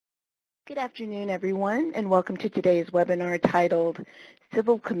Good afternoon, everyone, and welcome to today's webinar titled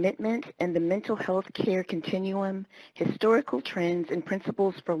Civil Commitment and the Mental Health Care Continuum, Historical Trends and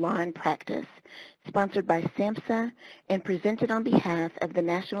Principles for Law and Practice, sponsored by SAMHSA and presented on behalf of the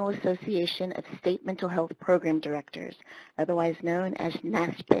National Association of State Mental Health Program Directors, otherwise known as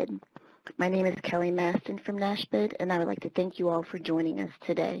NASPHPD. My name is Kelly Maston from NASPHPD, and I would like to thank you all for joining us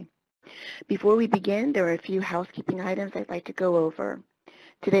today. Before we begin, there are a few housekeeping items I'd like to go over.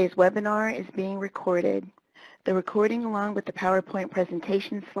 Today's webinar is being recorded. The recording, along with the PowerPoint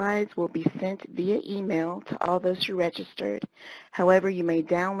presentation slides, will be sent via email to all those who registered. However, you may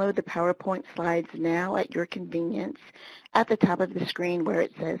download the PowerPoint slides now at your convenience at the top of the screen where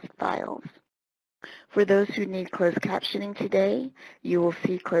it says Files. For those who need closed captioning today, you will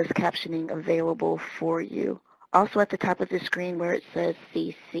see closed captioning available for you. Also at the top of the screen where it says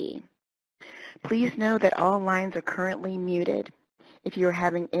CC. Please know that all lines are currently muted. If you are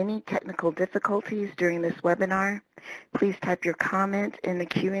having any technical difficulties during this webinar, please type your comment in the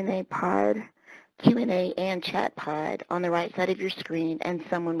Q&A and chat pod on the right side of your screen, and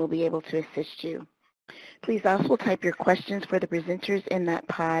someone will be able to assist you. Please also type your questions for the presenters in that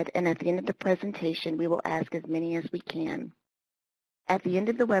pod, and at the end of the presentation, we will ask as many as we can. At the end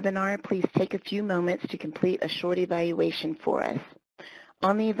of the webinar, please take a few moments to complete a short evaluation for us.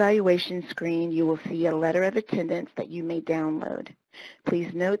 On the evaluation screen, you will see a letter of attendance that you may download.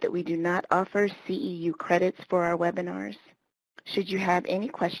 Please note that we do not offer CEU credits for our webinars. Should you have any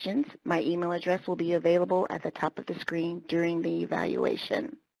questions, my email address will be available at the top of the screen during the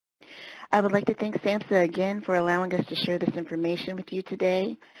evaluation. I would like to thank SAMHSA again for allowing us to share this information with you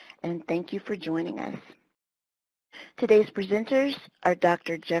today, and thank you for joining us. Today's presenters are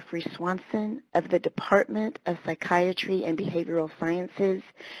Dr. Jeffrey Swanson of the Department of Psychiatry and Behavioral Sciences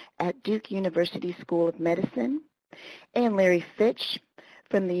at Duke University School of Medicine, and Larry Fitch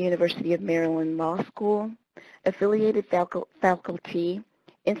from the University of Maryland Law School, Affiliated Faculty,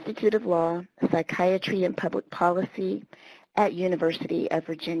 Institute of Law, Psychiatry and Public Policy at University of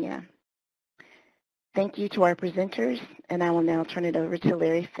Virginia. Thank you to our presenters, and I will now turn it over to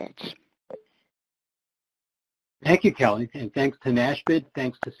Larry Fitch. Thank you, Kelly, and thanks to NASPHPD,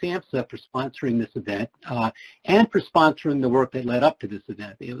 thanks to SAMHSA for sponsoring this event, and for sponsoring the work that led up to this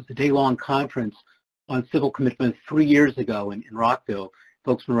event. It was a day-long conference on civil commitment 3 years ago in Rockville.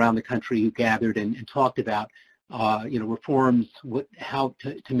 Folks from around the country who gathered and talked about, reforms, how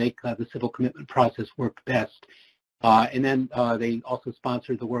to make the civil commitment process work best. And then they also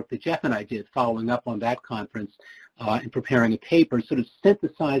sponsored the work that Jeff and I did following up on that conference and preparing a paper, sort of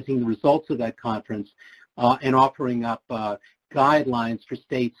synthesizing the results of that conference and offering up guidelines for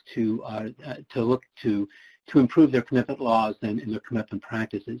states to look to improve their commitment laws and their commitment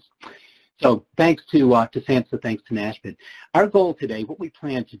practices. So thanks to SAMHSA, thanks to NASPHPD. Our goal today, what we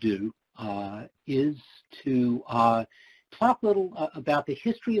plan to do, is to talk a little about the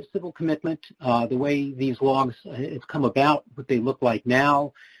history of civil commitment, the way these laws have come about, what they look like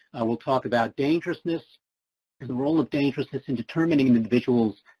now. We'll talk about dangerousness, the role of dangerousness in determining an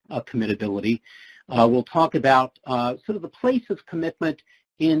individual's committability. We'll talk about sort of the place of commitment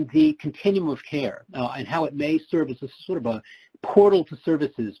in the continuum of care and how it may serve as a sort of a portal to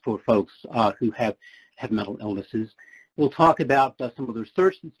services for folks who have mental illnesses. We'll talk about some of the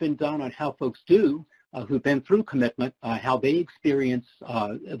research that's been done on how folks who've been through commitment, how they experience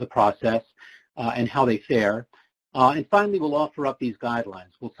the process and how they fare. And finally, we'll offer up these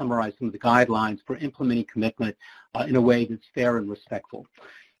guidelines. We'll summarize some of the guidelines for implementing commitment in a way that's fair and respectful.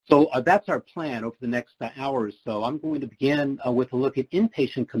 So that's our plan over the next hour or so. I'm going to begin with a look at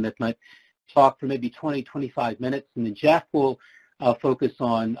inpatient commitment, talk for maybe 20, 25 minutes, and then Jeff will focus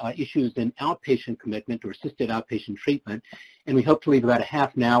on issues in outpatient commitment or assisted outpatient treatment. And we hope to leave about a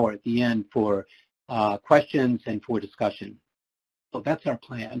half an hour at the end for questions and for discussion. So that's our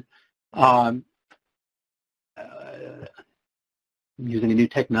plan. I'm using a new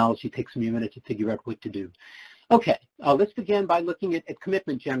technology. It takes me a minute to figure out what to do. Okay, let's begin by looking at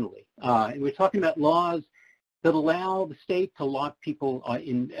commitment generally. And we're talking about laws that allow the state to lock people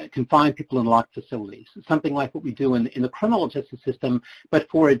confine people in locked facilities, something like what we do in the criminal justice system, but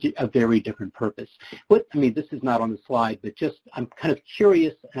for a very different purpose. This is not on the slide, but just I'm kind of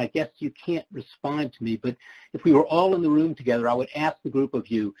curious, and I guess you can't respond to me, but if we were all in the room together, I would ask the group of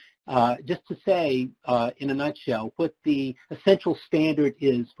you just to say, in a nutshell, what the essential standard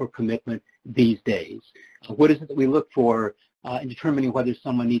is for commitment these days. What is it that we look for in determining whether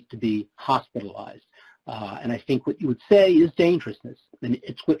someone needs to be hospitalized? And I think what you would say is dangerousness. And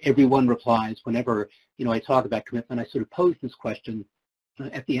it's what everyone replies whenever, I talk about commitment. I sort of pose this question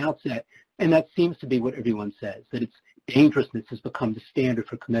at the outset, and that seems to be what everyone says, that it's dangerousness has become the standard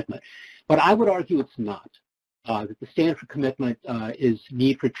for commitment. But I would argue it's not. That the standard for commitment is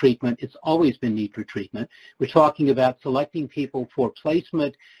need for treatment. It's always been need for treatment. We're talking about selecting people for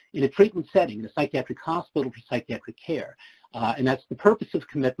placement in a treatment setting, in a psychiatric hospital for psychiatric care. And that's the purpose of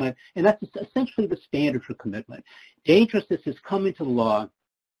commitment, and that's essentially the standard for commitment. Dangerousness has come into law,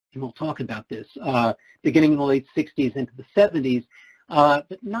 and we'll talk about this, beginning in the late 60s into the 70s,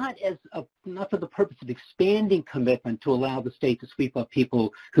 but not for the purpose of expanding commitment to allow the state to sweep up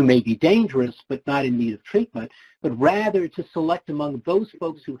people who may be dangerous but not in need of treatment, but rather to select among those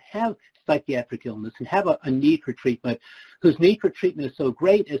folks who have psychiatric illness and have a need for treatment, whose need for treatment is so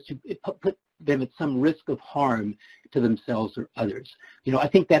great as to put them at some risk of harm to themselves or others. You know, I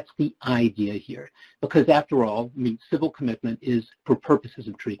think that's the idea here, because after all, I mean, civil commitment is for purposes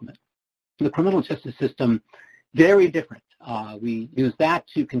of treatment. In the criminal justice system, very different. We use that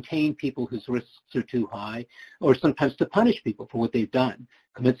to contain people whose risks are too high, or sometimes to punish people for what they've done,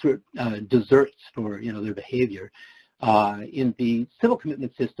 commit deserts for, you know, their behavior. In the civil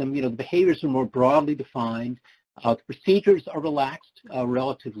commitment system, you know, the behaviors are more broadly defined. The procedures are relaxed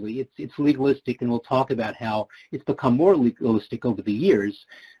relatively. It's legalistic, and we'll talk about how it's become more legalistic over the years,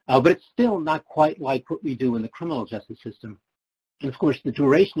 but it's still not quite like what we do in the criminal justice system. And of course, the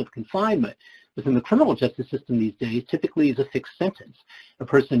duration of confinement within the criminal justice system these days typically is a fixed sentence. A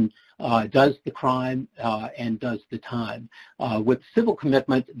person does the crime and does the time. With civil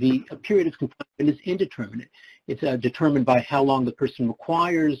commitment, the period of confinement is indeterminate. It's determined by how long the person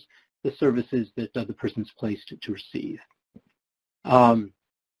requires the services that the person's placed to receive.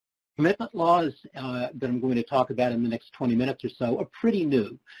 Commitment laws that I'm going to talk about in the next 20 minutes or so are pretty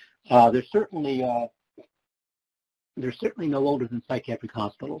new. They're certainly no older than psychiatric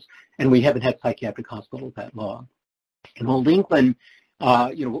hospitals, and we haven't had psychiatric hospitals that long. In old England,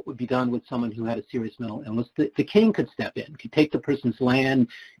 you know, what would be done with someone who had a serious mental illness? The king could step in, could take the person's land,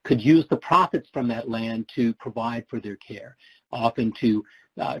 could use the profits from that land to provide for their care, often to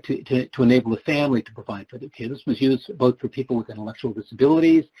enable the family to provide for their care. This was used both for people with intellectual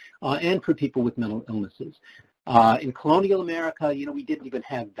disabilities and for people with mental illnesses. In colonial America, you know, we didn't even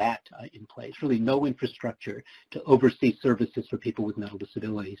have that in place, really no infrastructure to oversee services for people with mental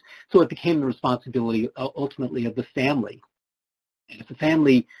disabilities. So it became the responsibility ultimately of the family. And if the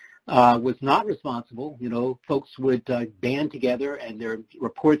family was not responsible, you know, folks would band together, and there are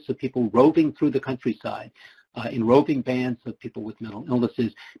reports of people roving through the countryside in roving bands of people with mental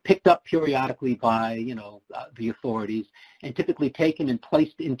illnesses, picked up periodically by, you know, the authorities, and typically taken and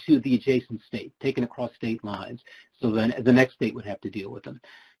placed into the adjacent state, taken across state lines, so then the next state would have to deal with them.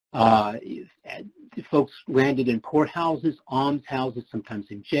 Folks landed in poorhouses, almshouses, sometimes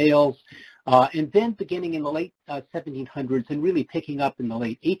in jails, and then beginning in the late 1700s and really picking up in the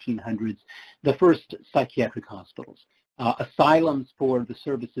late 1800s, the first psychiatric hospitals, asylums for the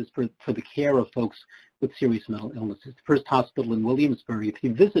services for the care of folks with serious mental illnesses. The first hospital in Williamsburg. If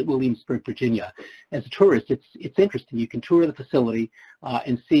you visit Williamsburg, Virginia, as a tourist, it's interesting. You can tour the facility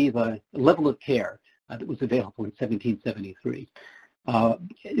and see the level of care that was available in 1773.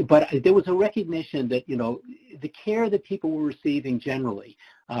 But there was a recognition that, you know, the care that people were receiving generally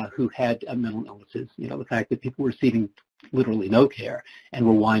who had mental illnesses, you know, the fact that people were receiving literally no care and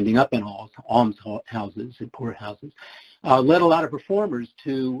were winding up in almshouses and poorhouses, led a lot of reformers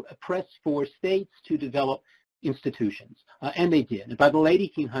to press for states to develop institutions, and they did. And by the late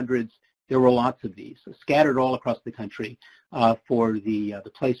 1800s, there were lots of these scattered all across the country for the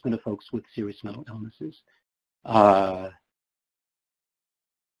placement of folks with serious mental illnesses.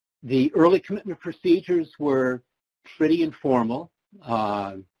 The early commitment procedures were pretty informal.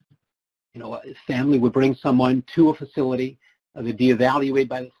 You know, a family would bring someone to a facility. They'd be evaluated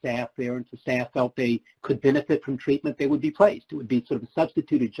by the staff there, and if the staff felt they could benefit from treatment, they would be placed. It would be sort of a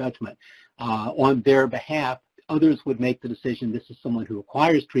substituted judgment on their behalf. Others would make the decision, this is someone who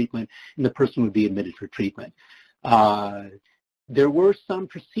requires treatment, and the person would be admitted for treatment. There were some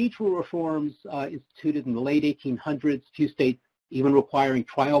procedural reforms instituted in the late 1800s, a few states even requiring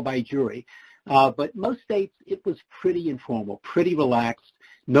trial by jury. But most states, it was pretty informal, pretty relaxed,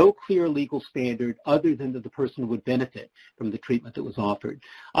 no clear legal standard other than that the person would benefit from the treatment that was offered.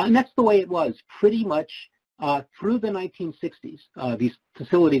 And that's the way it was pretty much through the 1960s. These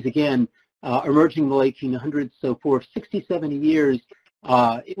facilities, again, emerging in the late 1800s, so for 60, 70 years,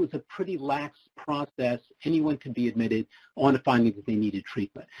 it was a pretty lax process. Anyone could be admitted on a finding that they needed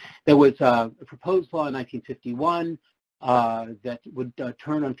treatment. There was a proposed law in 1951 that would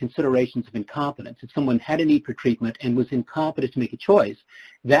turn on considerations of incompetence. If someone had a need for treatment and was incompetent to make a choice,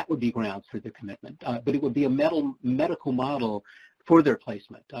 that would be grounds for their commitment. But it would be a medical model for their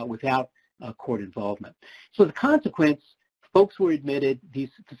placement without court involvement. So the consequence, folks were admitted, these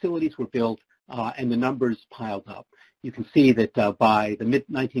facilities were built, and the numbers piled up. You can see that by the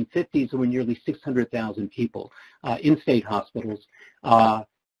mid-1950s, there were nearly 600,000 people in state hospitals.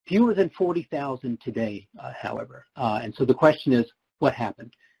 Fewer than 40,000 today, however. And so the question is, what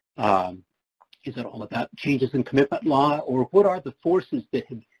happened? Is it all about changes in commitment law, or what are the forces that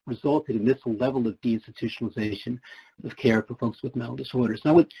have resulted in this level of deinstitutionalization of care for folks with mental disorders?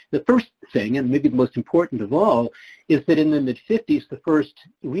 Now, the first thing, and maybe the most important of all, is that in the mid-50s, the first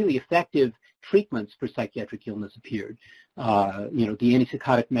really effective treatments for psychiatric illness appeared. The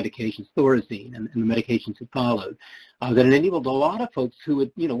antipsychotic medications, Thorazine, and the medications that followed, that enabled a lot of folks who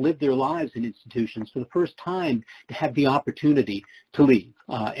had, lived their lives in institutions for the first time to have the opportunity to leave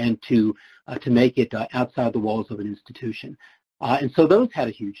and to make it outside the walls of an institution. And so those had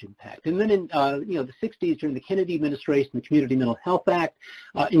a huge impact. And then in the 60s, during the Kennedy administration, the Community Mental Health Act,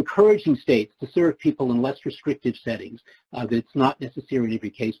 encouraging states to serve people in less restrictive settings. That it's not necessary in every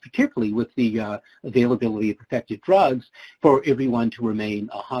case, particularly with the availability of effective drugs, for everyone to remain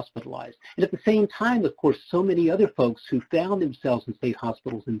hospitalized. And at the same time, of course, so many other folks who found themselves in state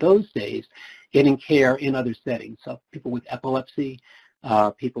hospitals in those days getting care in other settings. So people with epilepsy,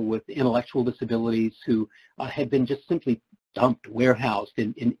 people with intellectual disabilities who had been just simply dumped, warehoused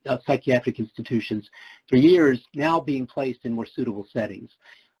in psychiatric institutions for years, now being placed in more suitable settings.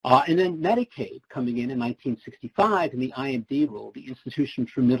 And then Medicaid coming in 1965, and the IMD rule, the Institutions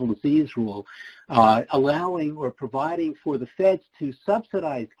for Mental Disease rule, allowing or providing for the feds to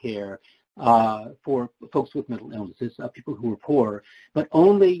subsidize care for folks with mental illnesses, people who were poor, but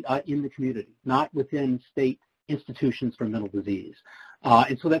only in the community, not within state institutions for mental disease.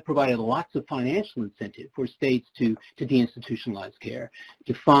 And so that provided lots of financial incentive for states to deinstitutionalize care,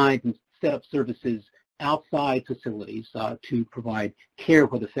 to find and set up services outside facilities to provide care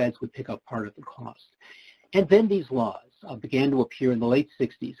where the feds would pick up part of the cost. And then these laws began to appear in the late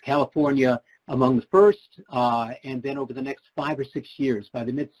 60s. California among the first, and then over the next 5 or 6 years, by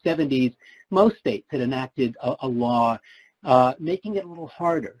the mid-70s, most states had enacted a law making it a little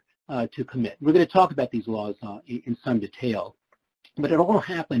harder to commit. We're going to talk about these laws in some detail. But it all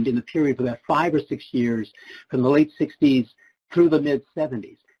happened in the period of about 5 or 6 years from the late 60s through the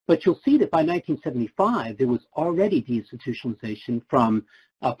mid-70s. But you'll see that by 1975, there was already deinstitutionalization from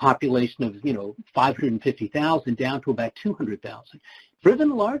a population of, 550,000 down to about 200,000, driven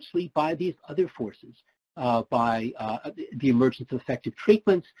largely by these other forces, by the emergence of effective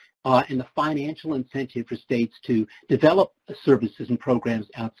treatments and the financial incentive for states to develop services and programs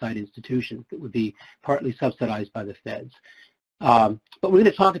outside institutions that would be partly subsidized by the feds. But we're going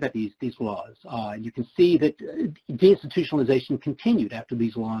to talk about these laws. And you can see that deinstitutionalization continued after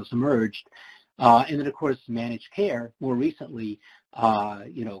these laws emerged. And then, of course, managed care more recently,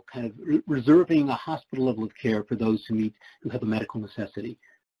 kind of reserving a hospital level of care for those who have a medical necessity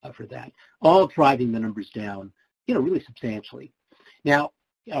for that, all driving the numbers down, really substantially. Now,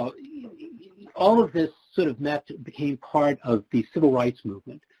 all of this sort of became part of the civil rights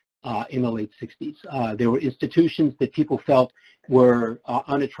movement in the late 60s. There were institutions that people felt were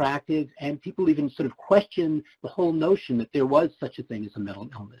unattractive, and people even sort of questioned the whole notion that there was such a thing as a mental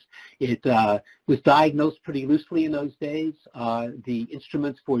illness. It was diagnosed pretty loosely in those days. The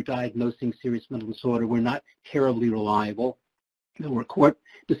instruments for diagnosing serious mental disorder were not terribly reliable. There were court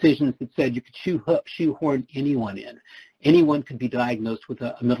decisions that said you could shoehorn anyone in. Anyone could be diagnosed with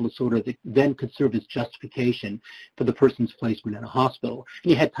a mental disorder that then could serve as justification for the person's placement in a hospital.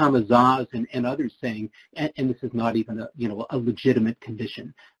 And you had Thomas Zaz and others saying, and this is not even a legitimate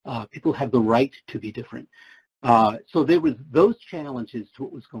condition. People have the right to be different. So there was those challenges to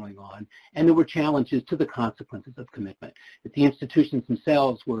what was going on, and there were challenges to the consequences of commitment. That the institutions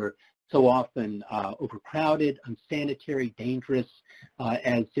themselves were so often overcrowded, unsanitary, dangerous,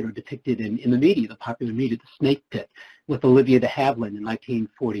 as depicted in the media, the popular media, the Snake Pit, with Olivia de Havilland in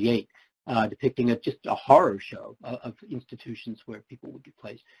 1948, depicting just a horror show of institutions where people would be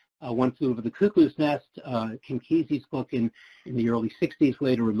placed. One Flew Over the Cuckoo's Nest, Kim Kesey's book in the early 60s,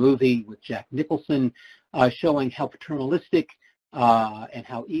 later a movie with Jack Nicholson, showing how paternalistic and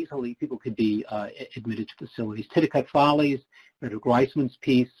how easily people could be admitted to facilities. Titicut Follies, Frederick Reisman's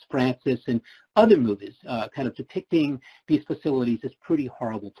piece, Francis, and other movies kind of depicting these facilities as pretty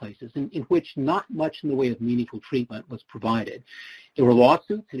horrible places in which not much in the way of meaningful treatment was provided. There were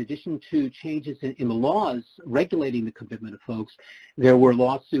lawsuits. In addition to changes in the laws regulating the commitment of folks, there were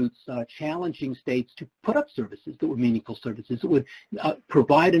lawsuits challenging states to put up services that were meaningful services that would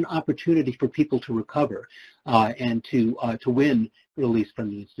provide an opportunity for people to recover and to win release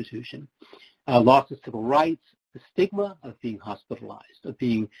from the institution. Loss of civil rights, the stigma of being hospitalized, of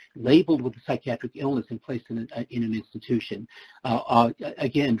being labeled with a psychiatric illness and placed in an institution.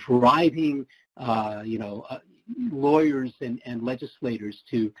 Again, driving, lawyers and legislators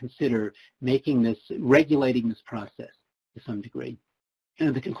to consider regulating this process to some degree.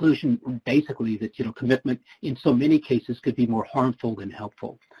 And the conclusion, basically, that commitment in so many cases could be more harmful than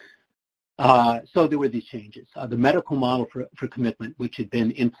helpful. So there were these changes. The medical model for commitment, which had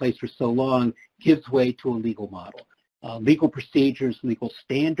been in place for so long, gives way to a legal model. Legal procedures, legal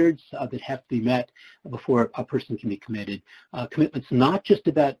standards that have to be met before a person can be committed. Commitment's not just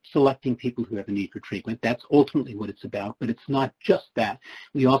about selecting people who have a need for treatment. That's ultimately what it's about, but it's not just that.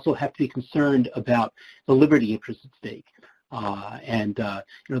 We also have to be concerned about the liberty interest at stake.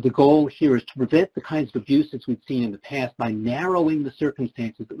 The goal here is to prevent the kinds of abuses we've seen in the past by narrowing the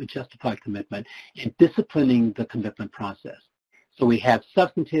circumstances that would justify commitment and disciplining the commitment process. So we have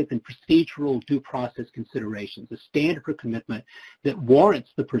substantive and procedural due process considerations, a standard for commitment that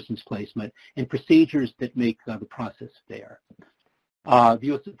warrants the person's placement, and procedures that make the process fair. The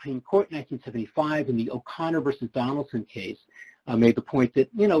U.S. Supreme Court in 1975 in the O'Connor versus Donaldson case made the point that,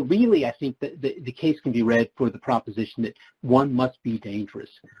 really I think that the case can be read for the proposition that one must be dangerous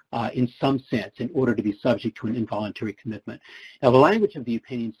in some sense in order to be subject to an involuntary commitment. Now, the language of the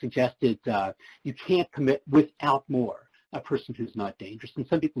opinion suggested you can't commit without more a person who's not dangerous. And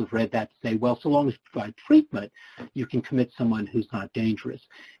some people have read that to say, well, so long as you provide treatment, you can commit someone who's not dangerous.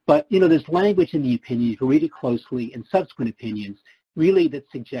 But, there's language in the opinion, if you read it closely, and subsequent opinions, really that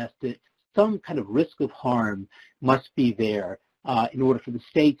suggest that some kind of risk of harm must be there in order for the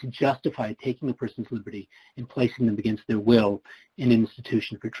state to justify taking a person's liberty and placing them against their will in an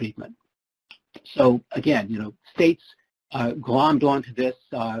institution for treatment. So again, states glommed onto this,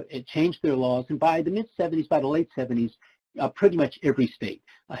 it changed their laws, and by the mid-70s, by the late 70s, pretty much every state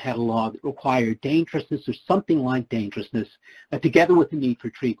had a law that required dangerousness or something like dangerousness together with the need for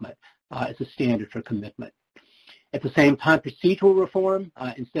treatment as a standard for commitment. At the same time, procedural reform,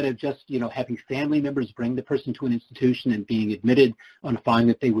 instead of just, having family members bring the person to an institution and being admitted on a finding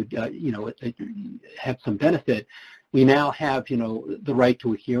that they would, have some benefit, we now have, the right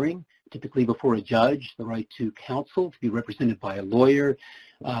to a hearing, typically before a judge, the right to counsel, to be represented by a lawyer,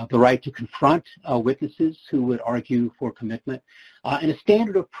 the right to confront witnesses who would argue for commitment, and a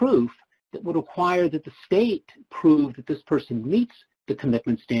standard of proof that would require that the state prove that this person meets the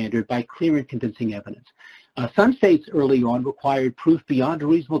commitment standard by clear and convincing evidence. Some states early on required proof beyond a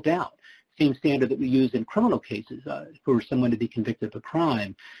reasonable doubt, same standard that we use in criminal cases for someone to be convicted of a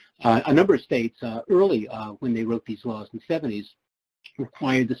crime. A number of states early, when they wrote these laws in the 70s,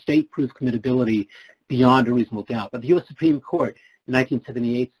 required the state prove committability beyond a reasonable doubt. But the U.S. Supreme Court in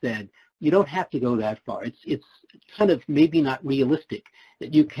 1978 said, you don't have to go that far. It's kind of maybe not realistic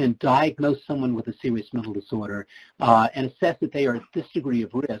that you can diagnose someone with a serious mental disorder and assess that they are at this degree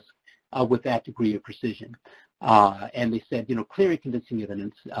of risk with that degree of precision. And they said, clear and convincing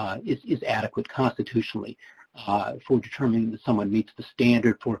evidence is adequate constitutionally for determining that someone meets the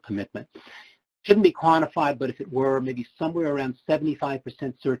standard for commitment. Shouldn't be quantified, but if it were, maybe somewhere around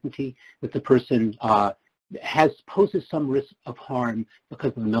 75% certainty that the person poses some risk of harm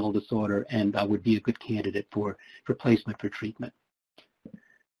because of a mental disorder and would be a good candidate for placement for treatment.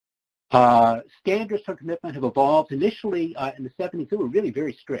 Standards for commitment have evolved. Initially, in the 70s, they were really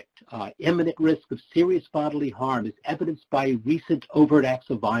very strict. Imminent risk of serious bodily harm is evidenced by recent overt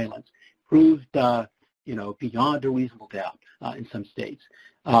acts of violence, proved beyond a reasonable doubt in some states.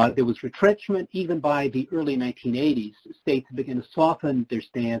 There was retrenchment even by the early 1980s. States began to soften their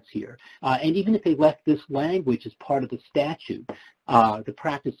stance here. And even if they left this language as part of the statute, the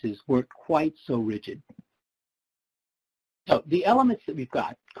practices weren't quite so rigid. So the elements that we've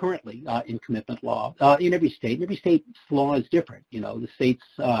got currently in commitment law in every state's law is different. The states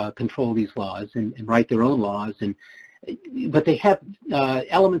control these laws and write their own laws, but they have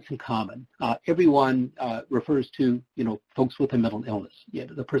elements in common. Everyone refers to, folks with a mental illness.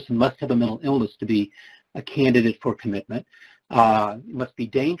 The person must have a mental illness to be a candidate for commitment. It must be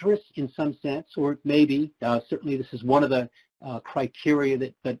dangerous in some sense, or maybe, certainly this is one of the criteria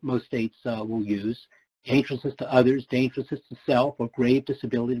that most states will use. Dangerousness to others, dangerousness to self, or grave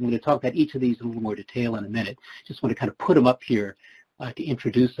disability. I'm going to talk about each of these in a little more detail in a minute. Just want to kind of put them up here to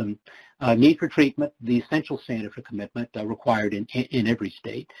introduce them. Need for treatment, the essential standard for commitment required in every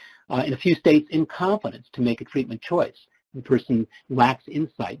state. In a few states, incompetence to make a treatment choice. The person lacks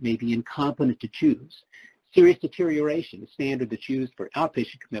insight, may be incompetent to choose. Serious deterioration, a standard that's used for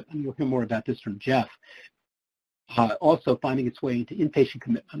outpatient commitment. You'll hear more about this from Jeff. also finding its way into inpatient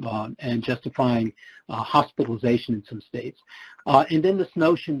commitment law and justifying hospitalization in some states. And then this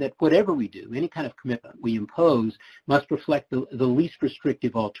notion that whatever we do, any kind of commitment we impose, must reflect the least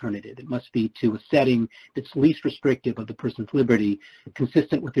restrictive alternative. It must be to a setting that's least restrictive of the person's liberty,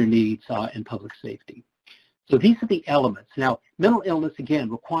 consistent with their needs and public safety. So these are the elements. Now, mental illness, again,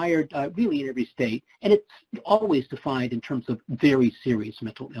 required really in every state, and it's always defined in terms of very serious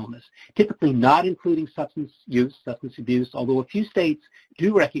mental illness, typically not including substance abuse, although a few states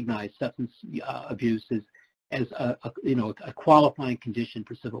do recognize substance abuse as a qualifying condition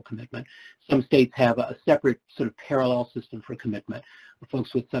for civil commitment. Some states have a separate sort of parallel system for commitment for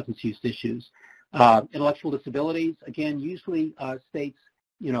folks with substance use issues. Intellectual disabilities, again, usually states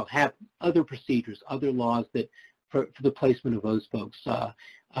have other procedures, other laws that for the placement of those folks.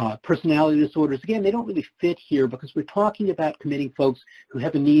 Personality disorders, again, they don't really fit here because we're talking about committing folks who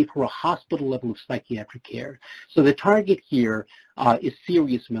have a need for a hospital level of psychiatric care. So the target here is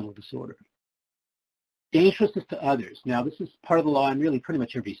serious mental disorder. Dangerousness to others. Now, this is part of the law in really pretty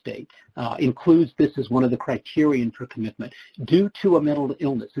much every state. Includes this as one of the criterion for commitment due to a mental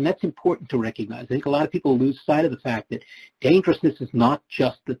illness. And that's important to recognize. I think a lot of people lose sight of the fact that dangerousness is not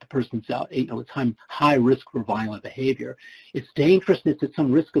just that the person's it's high risk for violent behavior. It's dangerousness at some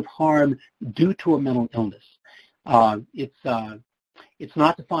risk of harm due to a mental illness. It's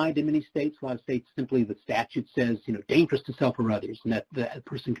not defined in many states. A lot of states simply the statute says, dangerous to self or others, and that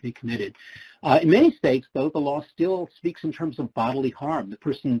person can be committed. In many states, though, the law still speaks in terms of bodily harm. The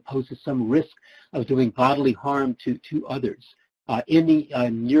person poses some risk of doing bodily harm to others in the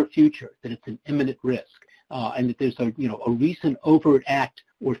near future, that it's an imminent risk, and that there's a recent overt act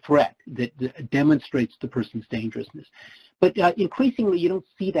or threat that demonstrates the person's dangerousness. But increasingly, you don't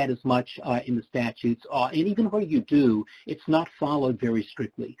see that as much in the statutes, and even where you do, it's not followed very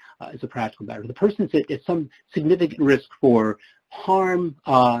strictly as a practical matter. The person's at some significant risk for harm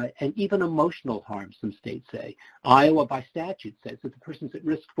and even emotional harm, some states say. Iowa, by statute, says that the person's at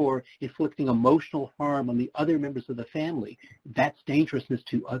risk for inflicting emotional harm on the other members of the family. That's dangerousness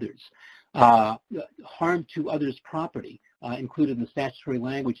to others. Harm to others' property, included in the statutory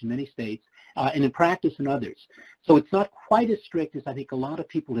language in many states, and in practice in others. So it's not quite as strict as I think a lot of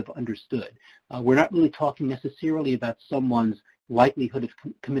people have understood. We're not really talking necessarily about someone's likelihood of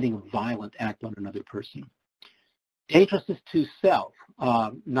committing a violent act on another person. Dangerousness to self,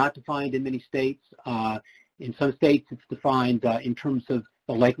 not defined in many states. In some states, it's defined in terms of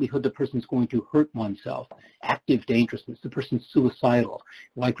the likelihood the person's going to hurt oneself. Active dangerousness, the person's suicidal,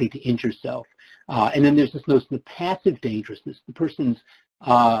 likely to injure self. And then there's this notion of passive dangerousness. The person's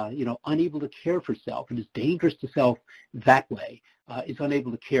unable to care for self and is dangerous to self that way, is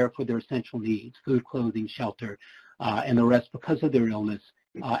unable to care for their essential needs, food, clothing, shelter, and the rest because of their illness,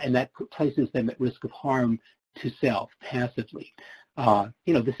 and that places them at risk of harm to self passively.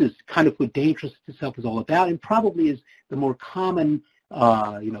 This is kind of what dangerous to self is all about, and probably is the more common,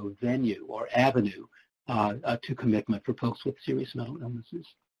 venue or avenue to commitment for folks with serious mental illnesses.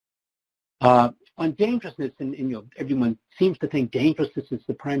 On dangerousness, and everyone seems to think dangerousness is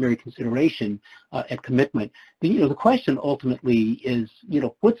the primary consideration at commitment. The question ultimately is,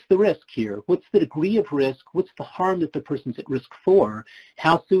 what's the risk here? What's the degree of risk? What's the harm that the person's at risk for?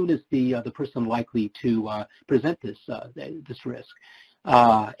 How soon is the person likely to present this risk?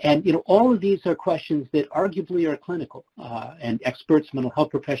 And all of these are questions that arguably are clinical, and experts, mental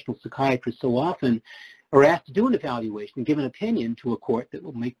health professionals, psychiatrists so often are asked to do an evaluation and give an opinion to a court that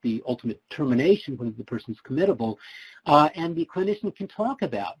will make the ultimate determination whether the person's committable, and the clinician can talk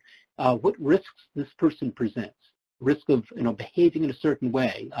about what risks this person presents. Risk of behaving in a certain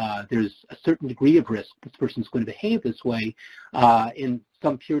way. There's a certain degree of risk this person's going to behave this way in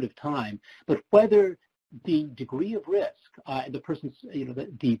some period of time, but whether the degree of risk, the person's,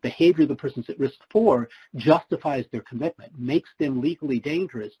 the behavior the person's at risk for justifies their commitment, makes them legally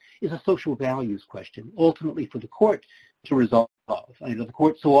dangerous, is a social values question, ultimately for the court to resolve. The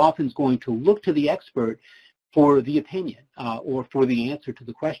court so often is going to look to the expert for the opinion or for the answer to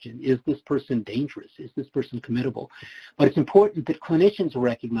the question, is this person dangerous? Is this person committable? But it's important that clinicians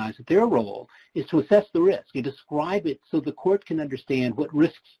recognize that their role is to assess the risk and describe it so the court can understand what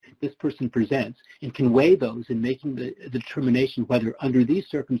risks this person presents and can weigh those in making the determination whether under these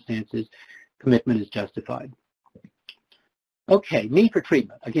circumstances commitment is justified. Okay, need for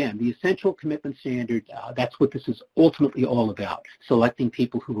treatment. Again, the essential commitment standard, that's what this is ultimately all about, selecting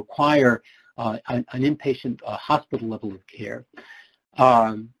people who require an inpatient hospital level of care.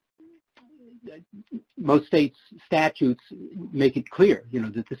 Most states' statutes make it clear,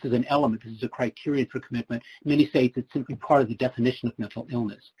 that this is an element, this is a criterion for commitment. In many states, it's simply part of the definition of mental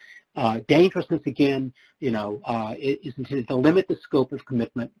illness. Dangerousness, again, is intended to limit the scope of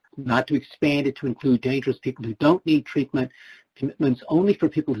commitment, not to expand it to include dangerous people who don't need treatment. Commitments only for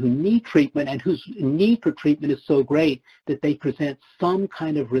people who need treatment and whose need for treatment is so great that they present some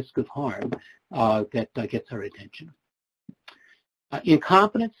kind of risk of harm that gets our attention.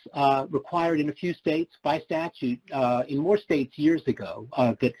 Incompetence required in a few states by statute, in more states years ago,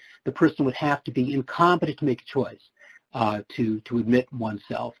 that the person would have to be incompetent to make a choice to admit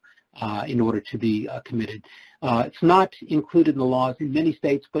oneself in order to be committed. It's not included in the laws in many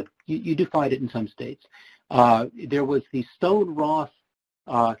states, but you do find it in some states. There was the Stone-Roth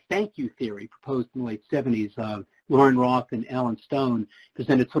thank you theory proposed in the late 70s. Lauren Roth and Alan Stone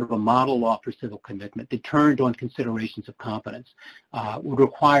presented sort of a model law for civil commitment that turned on considerations of competence, would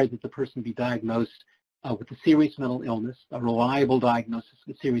require that the person be diagnosed with a serious mental illness, a reliable diagnosis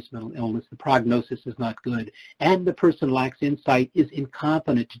of serious mental illness, the prognosis is not good, and the person lacks insight, is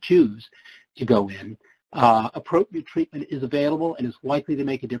incompetent to choose to go in. Appropriate treatment is available and is likely to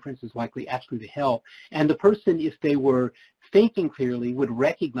make a difference, is likely actually to help. And the person, if they were thinking clearly, would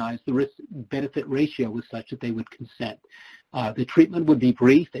recognize the risk-benefit ratio was such that they would consent. The treatment would be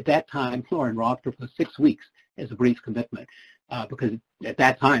brief. At that time, Lauren Roth proposed 6 weeks as a brief commitment, because at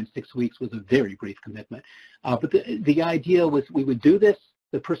that time, 6 weeks was a very brief commitment. But the idea was we would do this,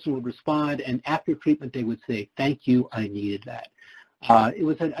 the person would respond, and after treatment they would say, thank you, I needed that. It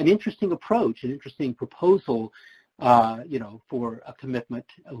was an interesting approach, an interesting proposal, for a commitment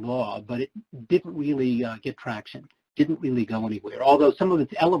law, but it didn't really get traction, didn't really go anywhere, although some of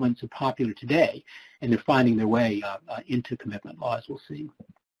its elements are popular today, and they're finding their way into commitment laws, we'll see.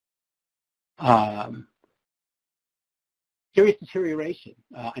 Serious deterioration,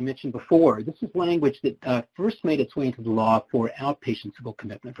 I mentioned before. This is language that first made its way into the law for outpatient civil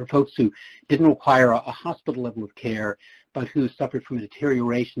commitment, for folks who didn't require a hospital level of care, but who suffered from a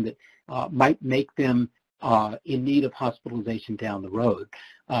deterioration that might make them in need of hospitalization down the road.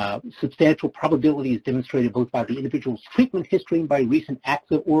 Substantial probability is demonstrated both by the individual's treatment history and by recent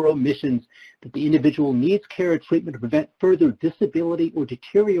acts of or omissions that the individual needs care or treatment to prevent further disability or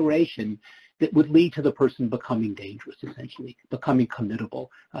deterioration that would lead to the person becoming dangerous, essentially, becoming committable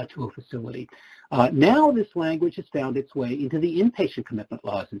to a facility. Now this language has found its way into the inpatient commitment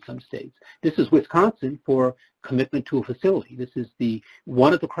laws in some states. This is Wisconsin for commitment to a facility. This is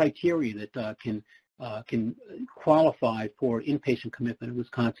one of the criteria that can qualify for inpatient commitment in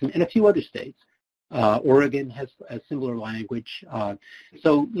Wisconsin and a few other states. Oregon has a similar language.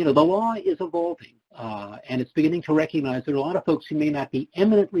 So, the law is evolving, and it's beginning to recognize there are a lot of folks who may not be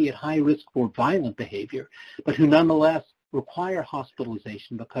eminently at high risk for violent behavior, but who nonetheless require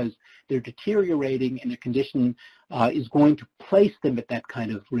hospitalization because they're deteriorating and their condition is going to place them at that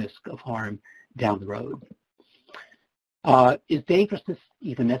kind of risk of harm down the road. Is dangerousness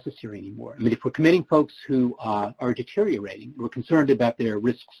even necessary anymore? I mean, if we're committing folks who are deteriorating, we're concerned about their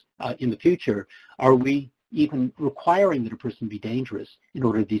risks in the future, are we even requiring that a person be dangerous in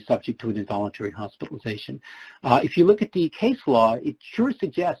order to be subject to an involuntary hospitalization? If you look at the case law, it sure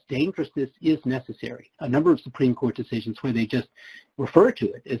suggests dangerousness is necessary. A number of Supreme Court decisions where they just refer to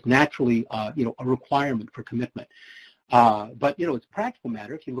it as naturally, a requirement for commitment. But, it's a practical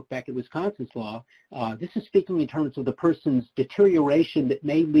matter. If you look back at Wisconsin's law, this is speaking in terms of the person's deterioration that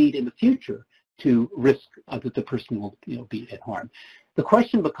may lead in the future to risk that the person will, be at harm. The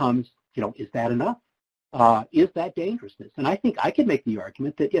question becomes, is that enough? Is that dangerousness? And I think I could make the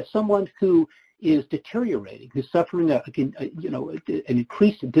argument that, yes, someone who is deteriorating, who's suffering an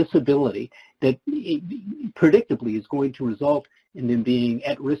increased disability that predictably is going to result in them being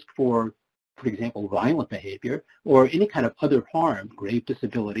at risk for example, violent behavior or any kind of other harm, grave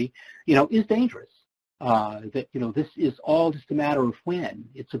disability, is dangerous. This is all just a matter of when.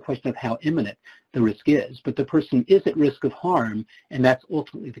 It's a question of how imminent the risk is. But the person is at risk of harm, and that's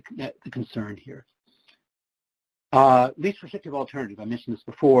ultimately the concern here. Least restrictive alternative. I mentioned this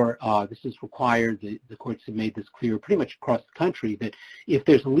before. This is required. The courts have made this clear pretty much across the country that if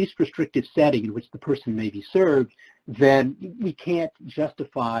there's a least restrictive setting in which the person may be served, then we can't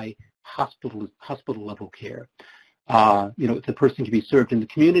justify hospital level care. If the person can be served in the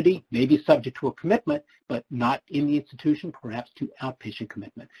community, may be subject to a commitment, but not in the institution, perhaps to outpatient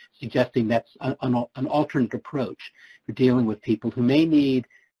commitment, suggesting that's an alternate approach for dealing with people who may need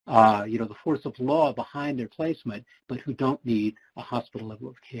the force of law behind their placement, but who don't need a hospital level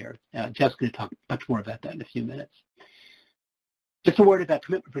of care. Jeff's going to talk much more about that in a few minutes. Just a word about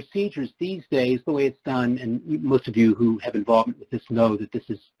commitment procedures these days, the way it's done, and most of you who have involvement with this know that this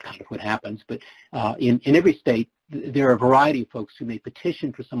is kind of what happens, but in every state, there are a variety of folks who may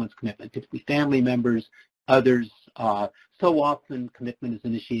petition for someone's commitment, typically family members, others, So often commitment is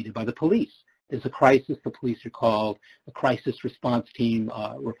initiated by the police. There's a crisis, the police are called, a crisis response team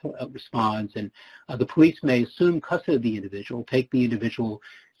responds, and the police may assume custody of the individual, take the individual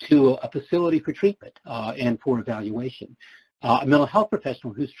to a facility for treatment and for evaluation. A mental health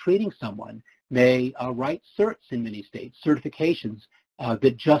professional who's treating someone may write certs in many states, certifications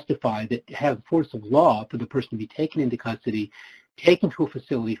that justify, that have force of law for the person to be taken into custody, taken to a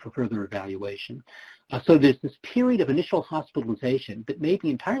facility for further evaluation. So there's this period of initial hospitalization that may be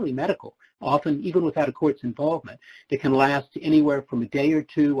entirely medical, often even without a court's involvement, that can last anywhere from a day or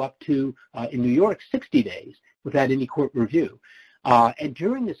two up to, in New York, 60 days without any court review. And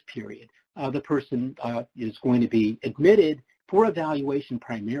during this period, the person is going to be admitted for evaluation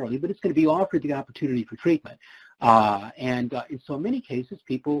primarily, but it's going to be offered the opportunity for treatment. And in so many cases,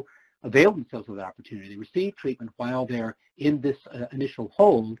 people avail themselves of that opportunity. They receive treatment while they're in this initial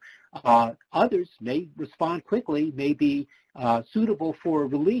hold. Others may respond quickly, may be suitable for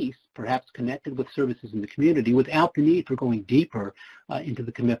release, perhaps connected with services in the community without the need for going deeper into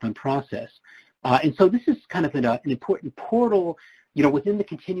the commitment process. And so this is kind of an important portal, within the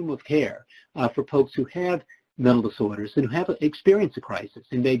continuum of care for folks who have mental disorders and who have experienced a crisis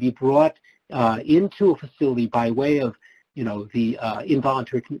and may be brought into a facility by way of the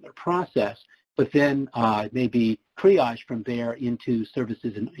involuntary commitment process, but then maybe triage from there into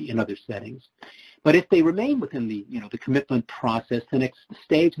services in other settings. But if they remain within the commitment process, the next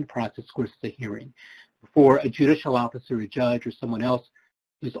stage in the process, of course, is a hearing before a judicial officer, a judge, or someone else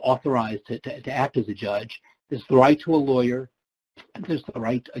who's authorized to act as a judge. There's the right to a lawyer. There's the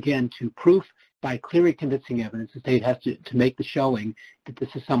right, again, to proof by clear and convincing evidence. The state has to make the showing that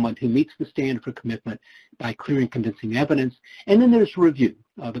this is someone who meets the standard for commitment by clear and convincing evidence. And then there's review.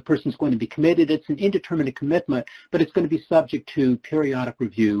 The person's going to be committed. It's an indeterminate commitment, but it's going to be subject to periodic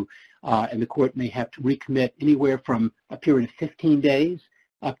review, and the court may have to recommit anywhere from a period of 15 days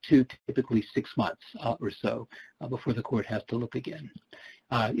up to typically 6 months or so before the court has to look again.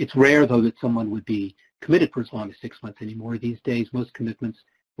 It's rare, though, that someone would be committed for as long as 6 months anymore. These days, most commitments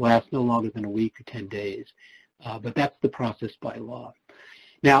last no longer than a week or 10 days. But that's the process by law.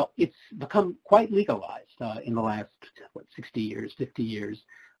 Now, it's become quite legalized in the last, 60 years, 50 years.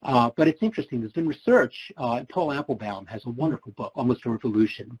 But it's interesting. There's been research. Paul Applebaum has a wonderful book, Almost a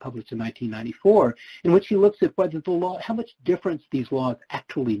Revolution, published in 1994, in which he looks at whether the law, how much difference these laws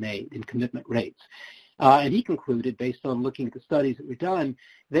actually made in commitment rates. And he concluded, based on looking at the studies that were done,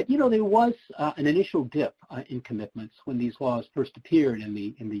 that there was an initial dip in commitments when these laws first appeared in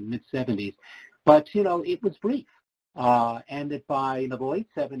the mid-70s, but it was brief, and that by the late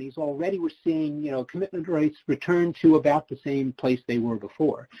 70s already we're seeing commitment rates return to about the same place they were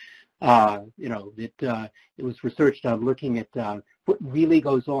before. It was researched on looking at what really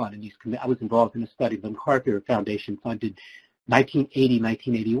goes on in these. I was involved in a study the MacArthur Foundation funded 1980,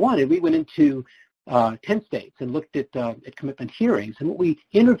 1981, and we went into 10 states and looked at commitment hearings, and we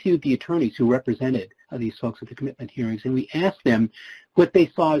interviewed the attorneys who represented these folks at the commitment hearings, and we asked them what they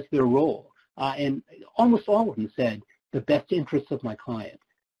saw as their role. And almost all of them said, the best interests of my client,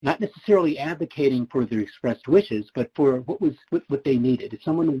 not necessarily advocating for their expressed wishes, but for what they needed. If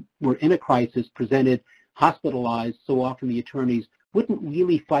someone were in a crisis, presented, hospitalized, so often the attorneys wouldn't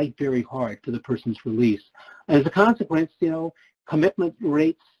really fight very hard for the person's release. As a consequence, commitment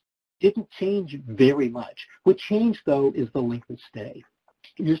rates didn't change very much. What changed, though, is the length of stay.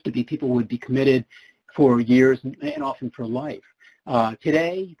 It used to be people would be committed for years and often for life.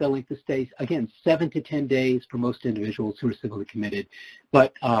 Today, the length of stay, again, 7 to 10 days for most individuals who are civilly committed.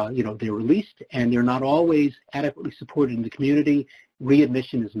 But, they're released, and they're not always adequately supported in the community.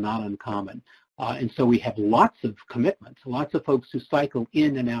 Readmission is not uncommon. And so we have lots of commitments, lots of folks who cycle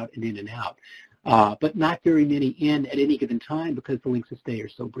in and out and in and out, but not very many in at any given time because the lengths of stay are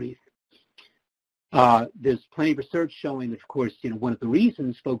so brief. There's plenty of research showing that, of course, one of the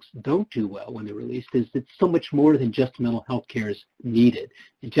reasons folks don't do well when they're released is that so much more than just mental health care is needed.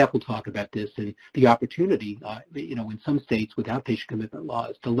 And Jeff will talk about this and the opportunity, in some states with outpatient commitment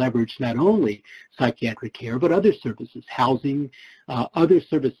laws to leverage not only psychiatric care, but other services, housing, other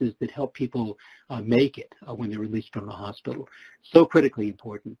services that help people make it when they're released from the hospital. So critically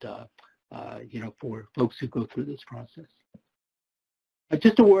important, for folks who go through this process.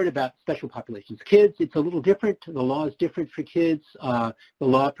 Just a word about special populations. Kids, it's a little different. The law is different for kids. The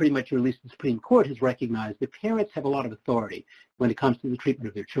law, pretty much, or at least the Supreme Court, has recognized that parents have a lot of authority when it comes to the treatment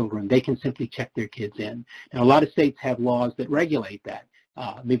of their children. They can simply check their kids in. And a lot of states have laws that regulate that.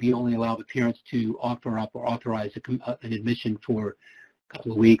 Maybe only allow the parents to offer up or authorize an admission for a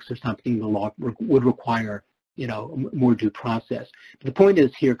couple of weeks or something. The law would require more due process. But the point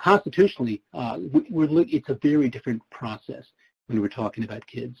is here, constitutionally, it's a very different process when we're talking about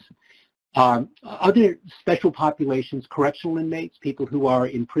kids. Other special populations, correctional inmates, people who are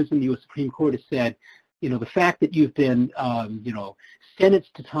in prison, the U.S. Supreme Court has said, the fact that you've been,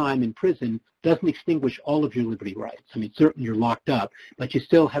 sentenced to time in prison doesn't extinguish all of your liberty rights. I mean, certainly you're locked up, but you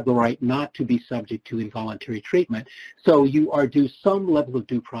still have the right not to be subject to involuntary treatment. So you are due some level of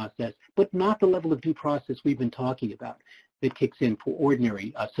due process, but not the level of due process we've been talking about that kicks in for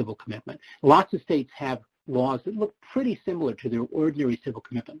ordinary civil commitment. Lots of states have laws that look pretty similar to their ordinary civil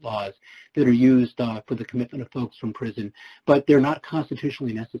commitment laws that are used for the commitment of folks from prison, but they're not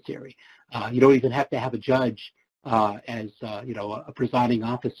constitutionally necessary. You don't even have to have a judge as a presiding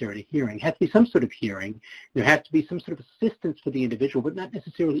officer at a hearing. It has to be some sort of hearing. There has to be some sort of assistance for the individual, but not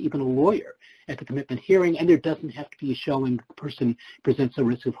necessarily even a lawyer at the commitment hearing, and there doesn't have to be a showing the person presents a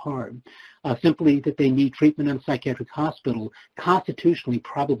risk of harm. Simply that they need treatment in a psychiatric hospital constitutionally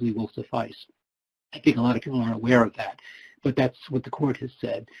probably will suffice. I think a lot of people aren't aware of that, but that's what the court has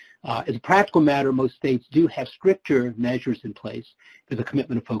said. As a practical matter, most states do have stricter measures in place for the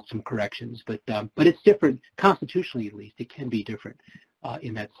commitment of folks from corrections, but it's different, constitutionally at least. It can be different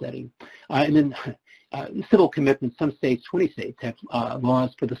in that setting. And then civil commitment, some states, 20 states, have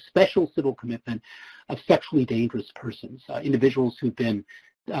laws for the special civil commitment of sexually dangerous persons, individuals who've been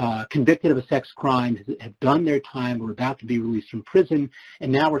convicted of a sex crime, have done their time, or about to be released from prison,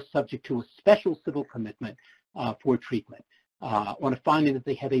 and now are subject to a special civil commitment for treatment on a finding that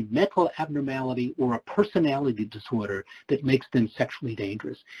they have a mental abnormality or a personality disorder that makes them sexually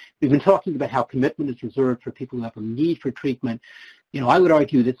dangerous. We've been talking about how commitment is reserved for people who have a need for treatment. I would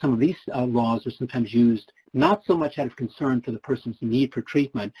argue that some of these laws are sometimes used not so much out of concern for the person's need for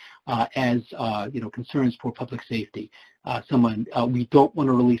treatment as concerns for public safety. Someone we don't want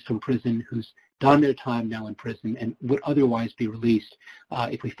to release from prison who's done their time now in prison and would otherwise be released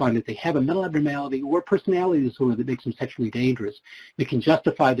if we find that they have a mental abnormality or a personality disorder that makes them sexually dangerous. We can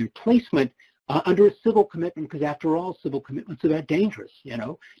justify their placement under a civil commitment because, after all, civil commitment's about dangerousness.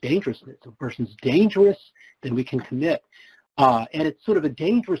 If a person's dangerous, then we can commit. And it's sort of a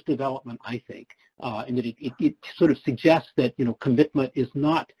dangerous development, I think, in that it sort of suggests that, commitment is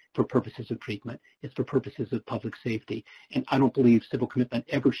not for purposes of treatment. It's for purposes of public safety. And I don't believe civil commitment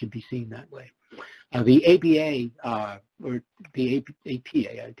ever should be seen that way. The ABA, or the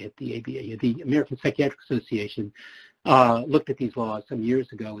APA, I get the ABA, the American Psychiatric Association, looked at these laws some years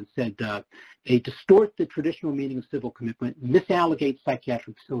ago and said they distort the traditional meaning of civil commitment, misallegate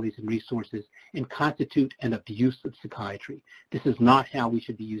psychiatric facilities and resources, and constitute an abuse of psychiatry. This is not how we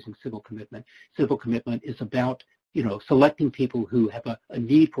should be using civil commitment. Civil commitment is about selecting people who have a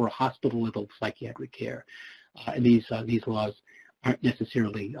need for a hospital-level psychiatric care. And these laws aren't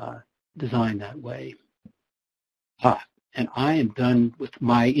necessarily designed that way. And I am done with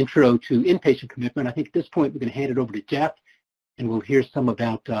my intro to inpatient commitment. I think at this point we're going to hand it over to Jeff, and we'll hear some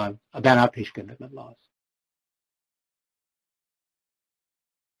about outpatient commitment laws.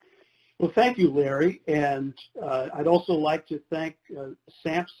 Well, thank you, Larry. And I'd also like to thank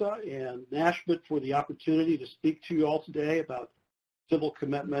SAMHSA and NASMHPD for the opportunity to speak to you all today about civil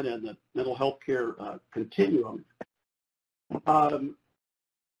commitment and the mental health care continuum. And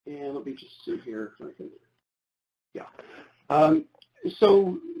let me just see here if I can. Yeah.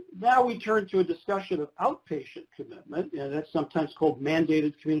 So now we turn to a discussion of outpatient commitment, and that's sometimes called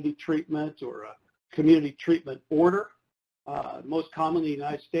mandated community treatment or a community treatment order. Most commonly in the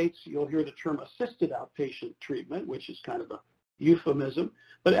United States, you'll hear the term assisted outpatient treatment, which is kind of a euphemism.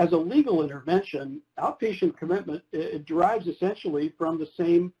 But as a legal intervention, outpatient commitment, it derives essentially from the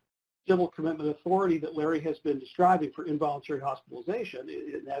same civil commitment authority that Larry has been describing for involuntary hospitalization.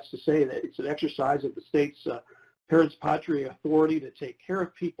 And that's to say that it's an exercise of the state's parents patria authority to take care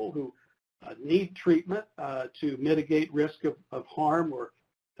of people who need treatment to mitigate risk of harm or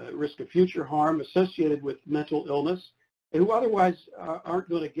risk of future harm associated with mental illness, and who otherwise aren't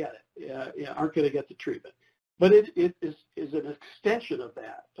going to get it, aren't going to get the treatment. But it is an extension of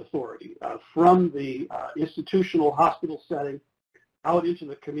that authority from the institutional hospital setting out into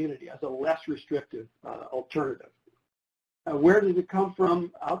the community as a less restrictive alternative. Where did it come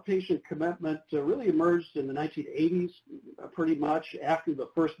from? Outpatient commitment really emerged in the 1980s, pretty much after the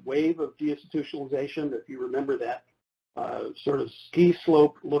first wave of deinstitutionalization. If you remember that sort of ski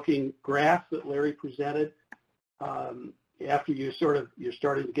slope looking graph that Larry presented, after you're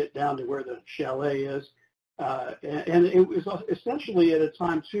starting to get down to where the chalet is. And it was essentially at a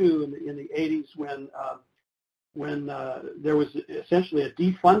time, too, in the 80s when there was essentially a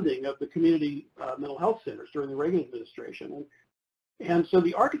defunding of the community mental health centers during the Reagan administration. And so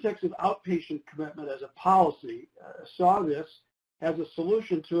the architects of outpatient commitment as a policy saw this as a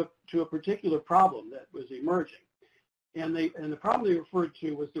solution to a particular problem that was emerging. And the problem they referred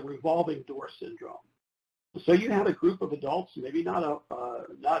to was the revolving door syndrome. So you had a group of adults, maybe not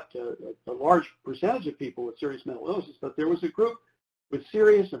a large percentage of people with serious mental illnesses, but there was a group with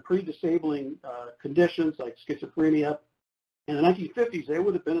serious and pre-disabling conditions like schizophrenia. In the 1950s, they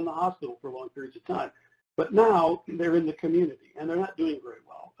would have been in the hospital for long periods of time. But now they're in the community, and they're not doing very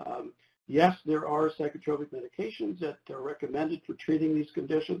well. Yes, there are psychotropic medications that are recommended for treating these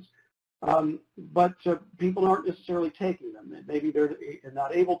conditions, but people aren't necessarily taking them. Maybe they're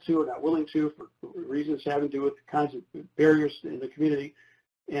not able to or not willing to for reasons having to do with the kinds of barriers in the community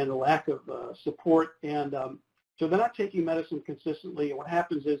and the lack of support. And so they're not taking medicine consistently, and what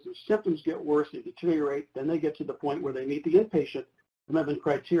happens is their symptoms get worse, they deteriorate, then they get to the point where they meet the inpatient commitment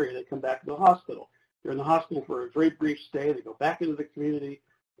criteria. They come back to the hospital. They're in the hospital for a very brief stay. They go back into the community,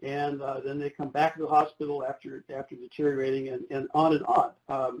 and then they come back to the hospital after deteriorating, and on and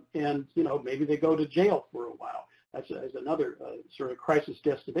on. And you know, maybe they go to jail for a while. That's another sort of crisis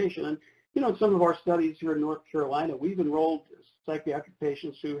destination. And you know, in some of our studies here in North Carolina, we've enrolled psychiatric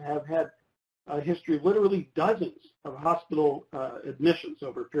patients who have had a history of literally dozens of hospital admissions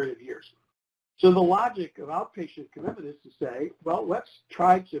over a period of years. So the logic of outpatient commitment is to say, well, let's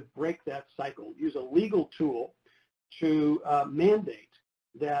try to break that cycle, use a legal tool to mandate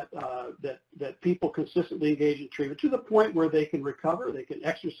that people consistently engage in treatment to the point where they can recover, they can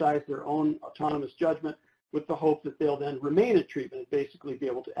exercise their own autonomous judgment with the hope that they'll then remain in treatment and basically be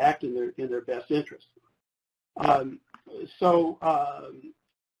able to act in their best interest.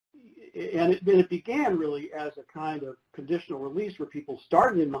 And it began really as a kind of conditional release where people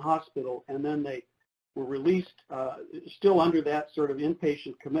started in the hospital and then they were released still under that sort of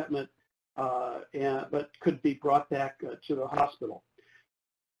inpatient commitment, but could be brought back to the hospital.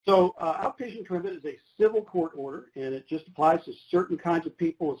 So outpatient commitment is a civil court order, and it just applies to certain kinds of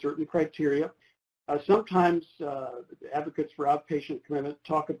people with certain criteria. Sometimes advocates for outpatient commitment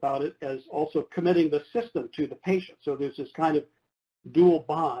talk about it as also committing the system to the patient. So there's this kind of dual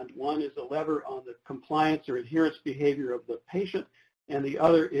bond. One is a lever on the compliance or adherence behavior of the patient, and the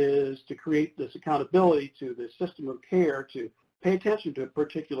other is to create this accountability to the system of care to pay attention to a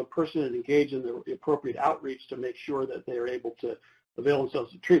particular person and engage in the appropriate outreach to make sure that they are able to avail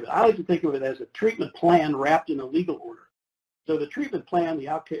themselves of treatment. I like to think of it as a treatment plan wrapped in a legal order. So the treatment plan, the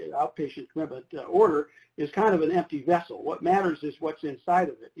outpatient commitment order, is kind of an empty vessel. What matters is what's inside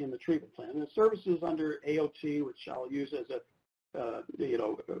of it in the treatment plan. And the services under AOT, which I'll use as a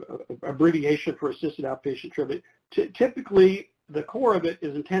abbreviation for assisted outpatient treatment. Typically, the core of it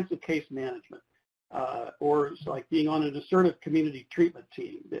is intensive case management, or it's like being on an assertive community treatment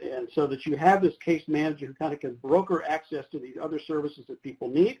team, and so that you have this case manager who kind of can broker access to these other services that people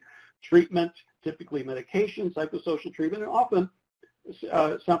need, treatment, typically medication, psychosocial treatment, and often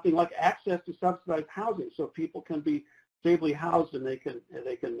something like access to subsidized housing, so people can be stably housed and they can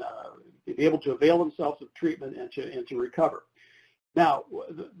be able to avail themselves of treatment and to recover. Now,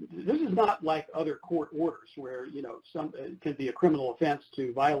 this is not like other court orders where, you know, it can be a criminal offense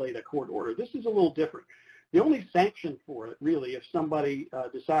to violate a court order. This is a little different. The only sanction for it, really, if somebody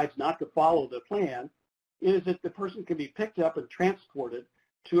decides not to follow the plan, is that the person can be picked up and transported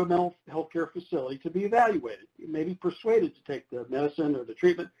to a mental health care facility to be evaluated, maybe persuaded to take the medicine or the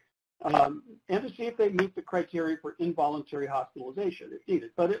treatment, and to see if they meet the criteria for involuntary hospitalization if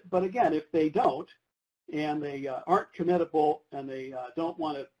needed. But again, if they don't, and they aren't committable and they don't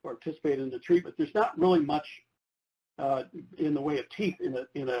want to participate in the treatment, there's not really much in the way of teeth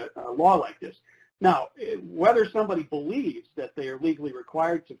in a law like this. Now, whether somebody believes that they are legally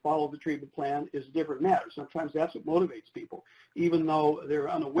required to follow the treatment plan is a different matter. Sometimes that's what motivates people, even though they're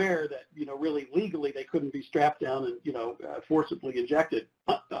unaware that, you know, really legally they couldn't be strapped down and, you know, forcibly injected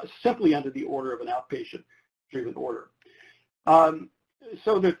simply under the order of an outpatient treatment order.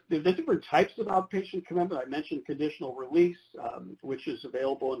 So the different types of outpatient commitment. I mentioned conditional release, which is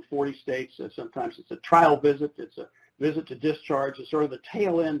available in 40 states. Sometimes it's a trial visit. It's a visit to discharge. It's sort of the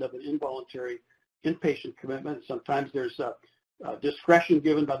tail end of an involuntary inpatient commitment. Sometimes there's discretion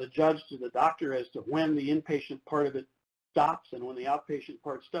given by the judge to the doctor as to when the inpatient part of it stops and when the outpatient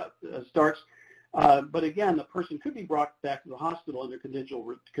part starts. But again, the person could be brought back to the hospital under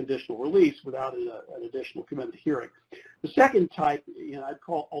conditional release without an additional commitment hearing. The second type, you know, I'd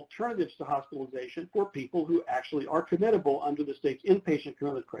call alternatives to hospitalization for people who actually are committable under the state's inpatient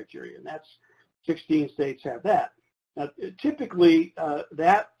commitment criteria, and that's 16 states have that. Now, typically,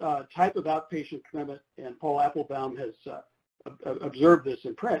 that type of outpatient commitment, and Paul Applebaum has observed this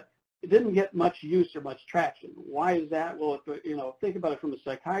in print, it didn't get much use or much traction. Why is that? Well, think about it from a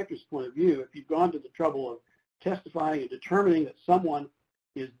psychiatrist's point of view. If you've gone to the trouble of testifying and determining that someone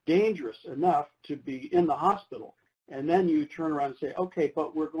is dangerous enough to be in the hospital, and then you turn around and say, okay,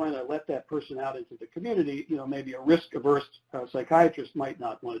 but we're going to let that person out into the community, maybe a risk-averse psychiatrist might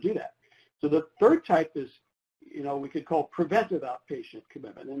not want to do that. So the third type is, we could call preventive outpatient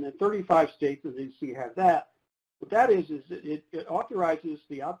commitment. And in 35 states, as you see, have that. What that is it authorizes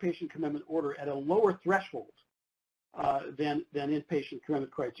the outpatient commitment order at a lower threshold than inpatient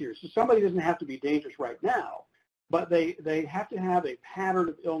commitment criteria. So somebody doesn't have to be dangerous right now, but they have to have a pattern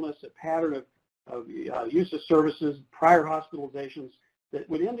of illness, a pattern of use of services, prior hospitalizations that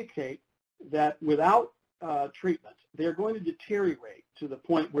would indicate that without treatment, they're going to deteriorate to the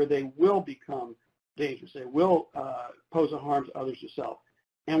point where they will become dangerous. They will pose a harm to others or self.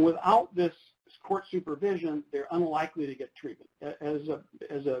 And without this court supervision, they're unlikely to get treatment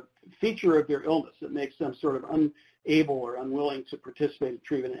as a feature of their illness that makes them sort of unable or unwilling to participate in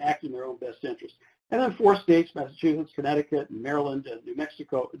treatment and act in their own best interest. And then 4 states, Massachusetts, Connecticut, Maryland, and New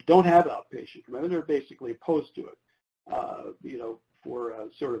Mexico, don't have outpatient commitment. They're basically opposed to it, for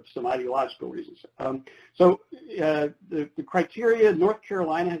sort of some ideological reasons. So the criteria, North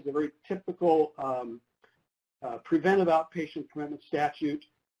Carolina has a very typical preventive outpatient commitment statute.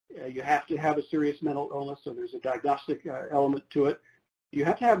 You have to have a serious mental illness, so there's a diagnostic element to it. You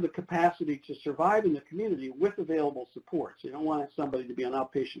have to have the capacity to survive in the community with available supports. You don't want somebody to be on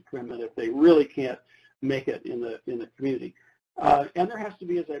outpatient commitment if they really can't make it in the community. And there has to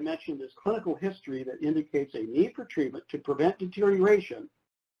be, as I mentioned, this clinical history that indicates a need for treatment to prevent deterioration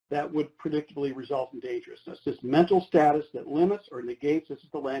that would predictably result in dangerousness. This mental status that limits or negates, this is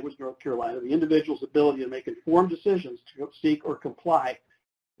the language of North Carolina, the individual's ability to make informed decisions to seek or comply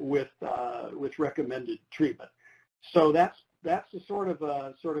with recommended treatment. So that's a sort of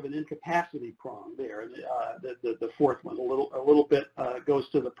an incapacity prong there. The fourth one, a little bit goes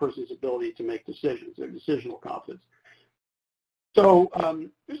to the person's ability to make decisions, their decisional confidence. So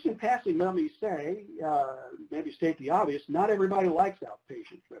just in passing, let me say, maybe state the obvious, not everybody likes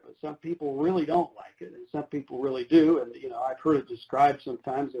outpatient commitment. Some people really don't like it, and some people really do. And I've heard it described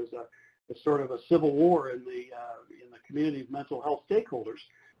sometimes as a sort of a civil war in the community of mental health stakeholders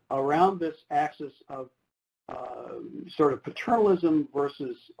around this axis of sort of paternalism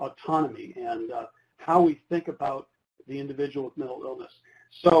versus autonomy and how we think about the individual with mental illness.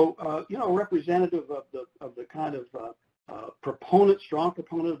 So, representative of the kind of strong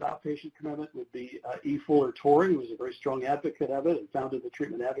proponent of outpatient commitment would be E. Fuller Torrey, who was a very strong advocate of it and founded the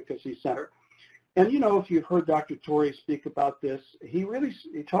Treatment Advocacy Center. And, if you've heard Dr. Torrey speak about this, he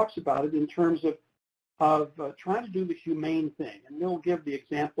talks about it in terms of trying to do the humane thing. And he'll give the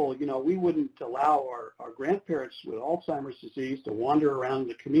example, we wouldn't allow our grandparents with Alzheimer's disease to wander around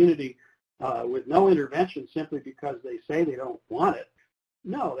the community with no intervention simply because they say they don't want it.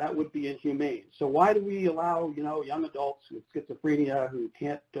 No, that would be inhumane. So why do we allow, young adults with schizophrenia who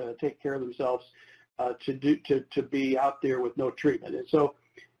can't take care of themselves to be out there with no treatment? And so,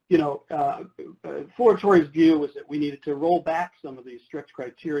 Fuller Torrey's view was that we needed to roll back some of these strict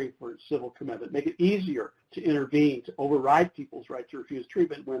criteria for civil commitment, make it easier to intervene, to override people's right to refuse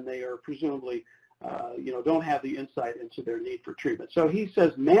treatment when they are presumably, don't have the insight into their need for treatment. So he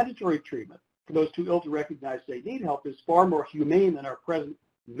says mandatory treatment for those too ill to recognize they need help is far more humane than our present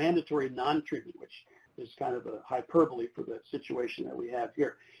mandatory non-treatment, which is kind of a hyperbole for the situation that we have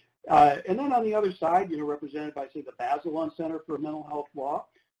here. And then on the other side, represented by, say, the Bazelon Center for Mental Health Law,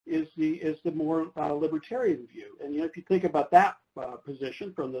 is the more libertarian view. And if you think about that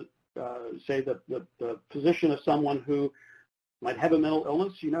position from the position of someone who might have a mental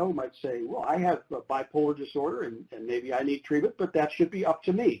illness, might say, well, I have a bipolar disorder and maybe I need treatment, but that should be up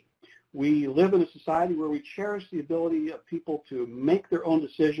to me. We live in a society where we cherish the ability of people to make their own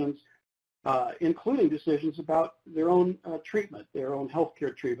decisions, including decisions about their own treatment, their own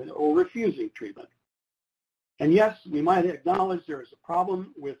healthcare treatment, or refusing treatment. And yes, we might acknowledge there is a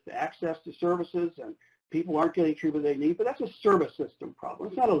problem with access to services and people aren't getting treatment they need, but that's a service system problem.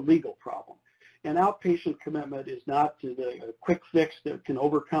 It's not a legal problem. And outpatient commitment is not the quick fix that can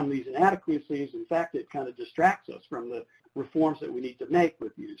overcome these inadequacies. In fact, it kind of distracts us from the reforms that we need to make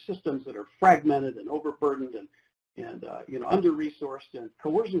with these systems that are fragmented and overburdened and under-resourced. And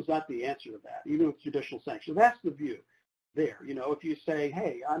coercion is not the answer to that, even with judicial sanction. That's the view there. If you say,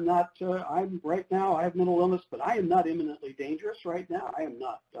 hey, I'm right now, I have mental illness, but I am not imminently dangerous right now. I am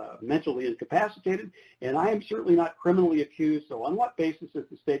not mentally incapacitated, and I am certainly not criminally accused. So on what basis is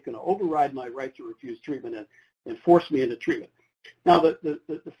the state going to override my right to refuse treatment and force me into treatment? Now,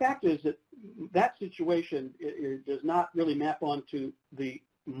 the fact is that situation does not really map onto the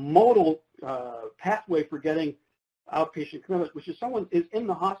modal pathway for getting outpatient commitment, which is someone is in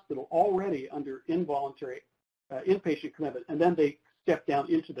the hospital already under involuntary inpatient commitment, and then they step down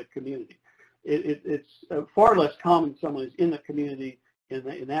into the community. It's far less common someone is in the community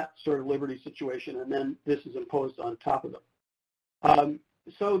in that sort of liberty situation, and then this is imposed on top of them.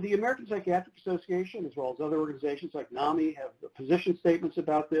 So the American Psychiatric Association, as well as other organizations like NAMI, have position statements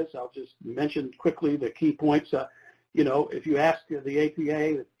about this. I'll just mention quickly the key points. You know, if you ask the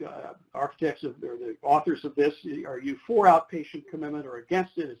APA, architects of, or the authors of this, are you for outpatient commitment or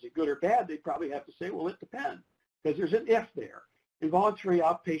against it? Is it good or bad? They probably have to say, well, it depends, because there's an if there. Involuntary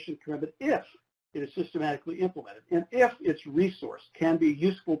outpatient commitment, if it is systematically implemented, and if its resource can be a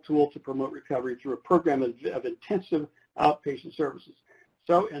useful tool to promote recovery through a program of intensive outpatient services.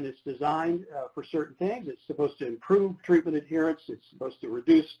 So, and it's designed for certain things. It's supposed to improve treatment adherence. It's supposed to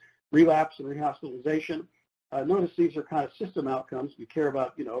reduce relapse and rehospitalization. Notice these are kind of system outcomes. We care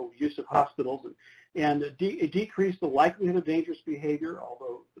about, you know, use of hospitals and decrease the likelihood of dangerous behavior,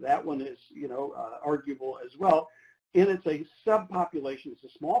 although that one is, you know, arguable as well. And it's a subpopulation, it's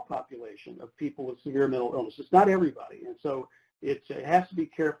a small population of people with severe mental illness. It's not everybody, and so it has to be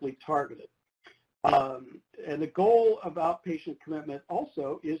carefully targeted. And the goal of outpatient commitment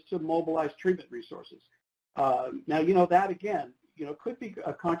also is to mobilize treatment resources. Now, you know, that again, you know, could be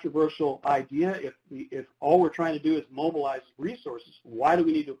a controversial idea. If all we're trying to do is mobilize resources, why do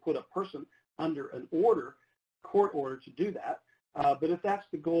we need to put a person under an order, court order, to do that? But if that's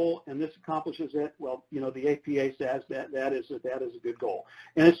the goal and this accomplishes it, well, you know, the APA says that is a good goal.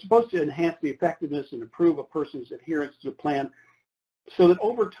 And it's supposed to enhance the effectiveness and improve a person's adherence to the plan so that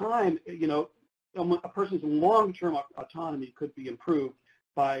over time, you know, a person's long-term autonomy could be improved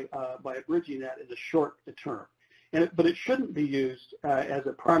by abridging that in the short term. But it shouldn't be used as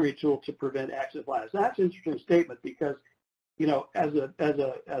a primary tool to prevent acts of violence. That's an interesting statement because, you know, as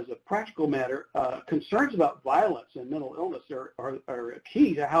a practical matter, concerns about violence and mental illness are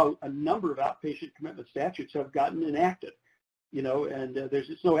key to how a number of outpatient commitment statutes have gotten enacted. You know, and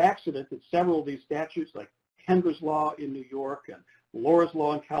it's no accident that several of these statutes, like Hender's Law in New York and Laura's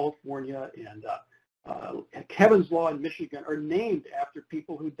Law in California and Kevin's Law in Michigan, are named after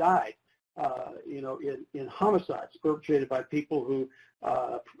people who died, you know, in homicides perpetrated by people who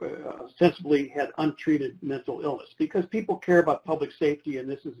ostensibly had untreated mental illness, because people care about public safety, and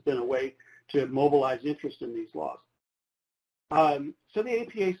this has been a way to mobilize interest in these laws. So the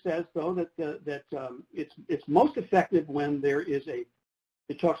APA says, though, that it's most effective when there is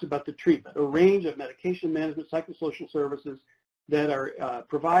it talks about the treatment, a range of medication management, psychosocial services that are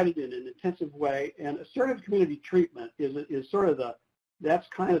provided in an intensive way, and assertive community treatment is sort of that's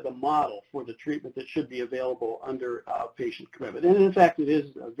kind of the model for the treatment that should be available under outpatient commitment. And in fact, it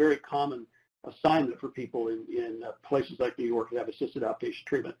is a very common assignment for people in places like New York that have assisted outpatient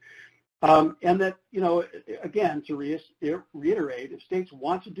treatment. And that, you know, again, to reiterate, if states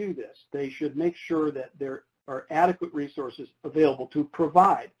want to do this, they should make sure that there are adequate resources available to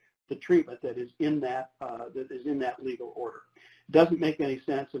provide the treatment that is in that legal order. It doesn't make any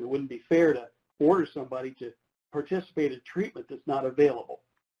sense, and it wouldn't be fair to order somebody to participate in treatment that's not available.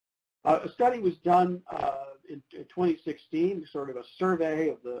 A study was done in 2016, sort of a survey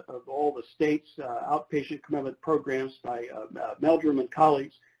of all the states' outpatient commitment programs by Meldrum and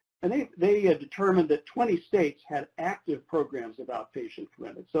colleagues, and they determined that 20 states had active programs of outpatient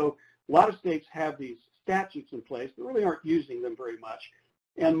commitment. So a lot of states have these statutes in place, but really aren't using them very much.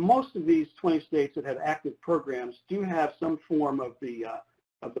 And most of these 20 states that have active programs do have some form of the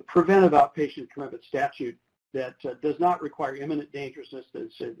preventive outpatient commitment statute that does not require imminent dangerousness,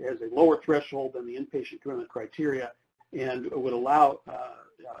 that has a lower threshold than the inpatient commitment criteria, and would allow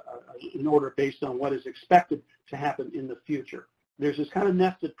an order based on what is expected to happen in the future. There's this kind of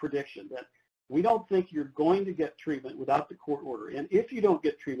nested prediction that we don't think you're going to get treatment without the court order, and if you don't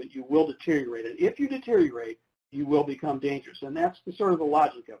get treatment, you will deteriorate, and if you deteriorate, you will become dangerous, and that's the sort of the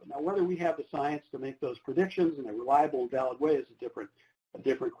logic of it. Now, whether we have the science to make those predictions in a reliable and valid way is a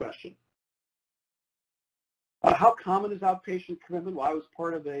different question. How common is outpatient commitment? Well, I was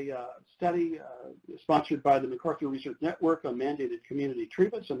part of a study sponsored by the MacArthur Research Network on mandated community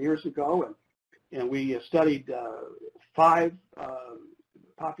treatment some years ago, and we studied 5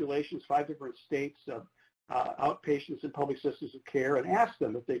 populations, 5 different states of outpatients in public systems of care, and asked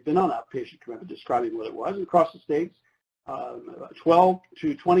them if they'd been on outpatient commitment, describing what it was. And across the states, 12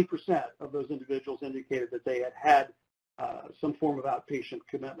 to 20% of those individuals indicated that they had some form of outpatient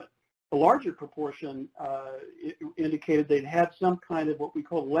commitment. A larger proportion indicated they'd had some kind of what we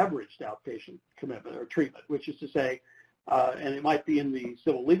call leveraged outpatient commitment or treatment, which is to say And it might be in the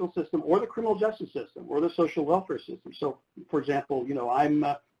civil legal system or the criminal justice system or the social welfare system. So, for example,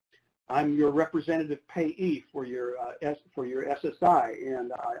 I'm your representative payee for your SSI,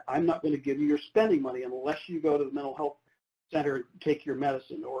 and I'm not going to give you your spending money unless you go to the mental health center and take your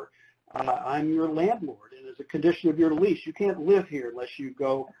medicine. Or I'm your landlord, and as a condition of your lease, you can't live here unless you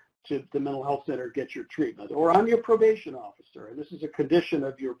go to the mental health center and get your treatment. Or I'm your probation officer, and this is a condition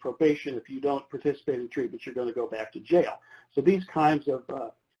of your probation. If you don't participate in treatment, you're going to go back to jail. So these kinds of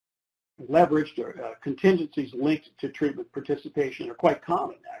leveraged or contingencies linked to treatment participation are quite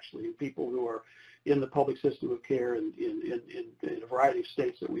common, actually, in people who are in the public system of care and in a variety of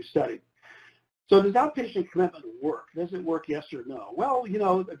states that we've studied. So does outpatient commitment work? Does it work, yes or no? Well,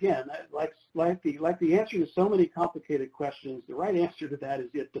 again, like the answer to so many complicated questions, the right answer to that is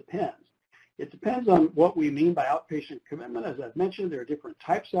it depends. It depends on what we mean by outpatient commitment. As I've mentioned, there are different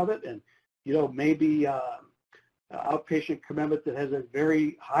types of it, and maybe outpatient commitment that has a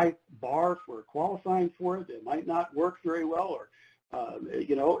very high bar for qualifying for it. It might not work very well, or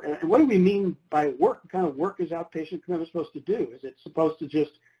and what do we mean by work? What kind of work is outpatient commitment supposed to do? Is it supposed to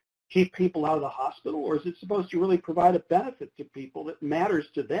just keep people out of the hospital, or is it supposed to really provide a benefit to people that matters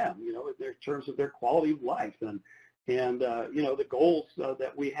to them, in terms of their quality of life and the goals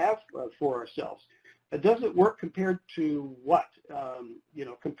that we have for ourselves? Does it work compared to what?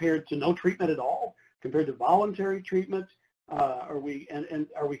 Compared to no treatment at all? Compared to voluntary treatment? Are we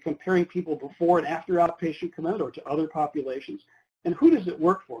comparing people before and after outpatient commitment, or to other populations? And who does it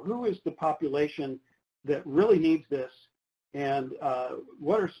work for? Who is the population that really needs this? And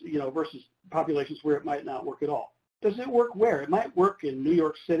versus populations where it might not work at all. Does it work where? It might work in New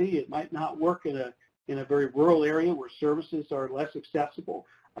York City. It might not work in a very rural area where services are less accessible,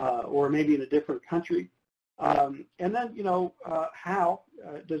 or maybe in a different country. And then, how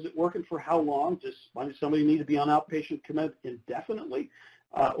does it work, and for how long? Does somebody need to be on outpatient commitment indefinitely?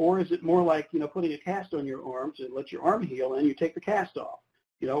 Or is it more like, putting a cast on your arm to let your arm heal and you take the cast off?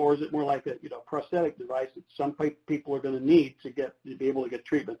 Or is it more like a prosthetic device that some people are going to need to be able to get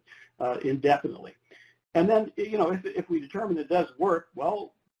treatment indefinitely? And then, if we determine it does work,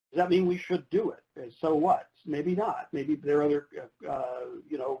 well, does that mean we should do it? And so what? Maybe not. Maybe there are other,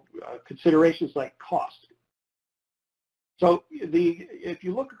 considerations like cost. So if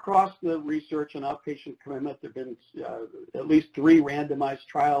you look across the research on outpatient commitment, there have been at least 3 randomized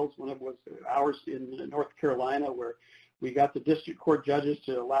trials. One of them was ours in North Carolina, where we got the district court judges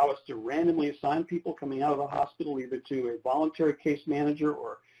to allow us to randomly assign people coming out of the hospital either to a voluntary case manager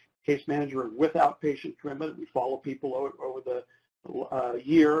or case manager with outpatient commitment. We follow people over the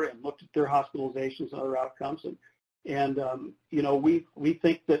year and looked at their hospitalizations and other outcomes. And we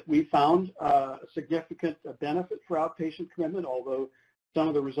think that we found a significant benefit for outpatient commitment, although some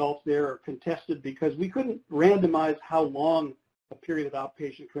of the results there are contested because we couldn't randomize how long a period of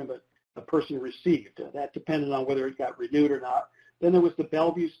outpatient commitment a person received. That depended on whether it got renewed or not. Then there was the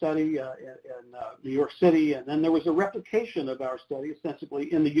Bellevue study in New York City, and then there was a replication of our study,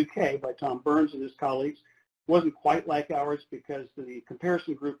 ostensibly in the UK by Tom Burns and his colleagues. It wasn't quite like ours because the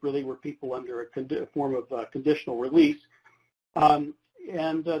comparison group really were people under a form of conditional release. They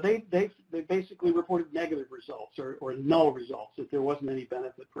basically reported negative results or null results, that there wasn't any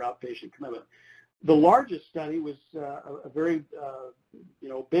benefit for outpatient commitment. The largest study was a very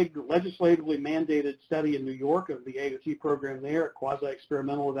big legislatively mandated study in New York of the AOT program there, a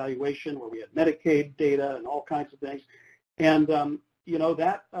quasi-experimental evaluation where we had Medicaid data and all kinds of things. And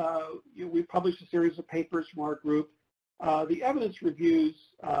we published a series of papers from our group. The evidence reviews,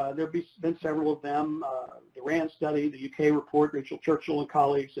 there have been several of them. The RAND study, the UK report, Rachel Churchill and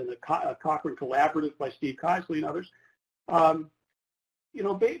colleagues, and the Cochrane Collaborative by Steve Keisley and others.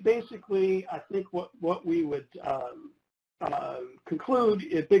 Basically, I think what we would conclude,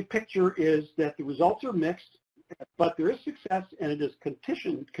 a big picture, is that the results are mixed, but there is success, and it is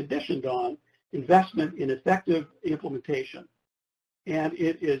conditioned on investment in effective implementation. And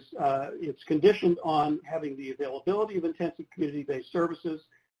it's conditioned on having the availability of intensive community-based services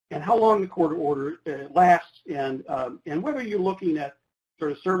and how long the court order lasts, and whether you're looking at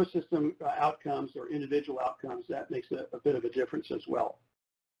sort of service system outcomes or individual outcomes. That makes a bit of a difference as well.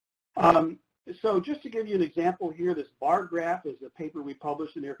 So just to give you an example here, this bar graph is a paper we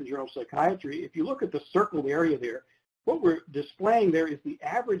published in the American Journal of Psychiatry. If you look at the circled area there, what we're displaying there is the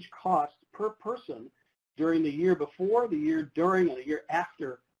average cost per person during the year before, the year during, and the year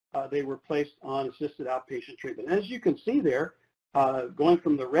after they were placed on assisted outpatient treatment. And as you can see there, going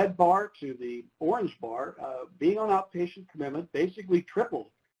from the red bar to the orange bar, being on outpatient commitment basically tripled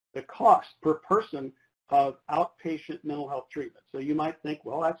the cost per person of outpatient mental health treatment. So you might think,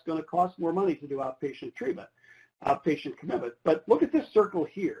 well, that's going to cost more money to do outpatient treatment. outpatient commitment. But look at this circle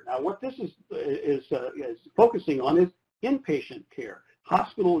here. Now, what this is focusing on is inpatient care,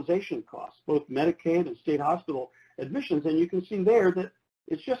 hospitalization costs, both Medicaid and state hospital admissions, and you can see there that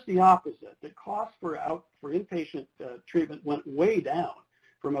it's just the opposite. The cost for inpatient treatment went way down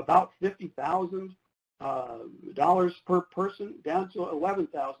from about $50,000 per person down to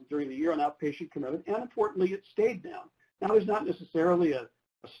 $11,000 during the year on outpatient commitment, and importantly, it stayed down. Now, there's not necessarily a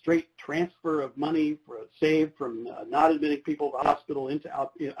straight transfer of money saved from not admitting people to the hospital into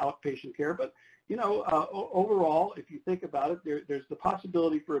outpatient care, but overall, if you think about it, there's the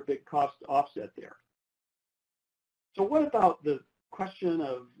possibility for a big cost offset there. So what about the question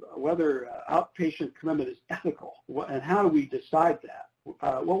of whether outpatient commitment is ethical, and how do we decide that?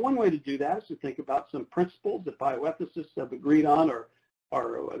 Well, one way to do that is to think about some principles that bioethicists have agreed on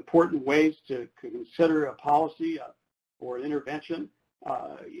are important ways to consider a policy or an intervention.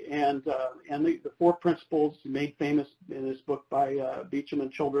 And the 4 principles made famous in this book by Beecham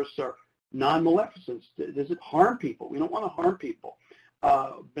and Childress are non-maleficence. Does it harm people? We don't want to harm people.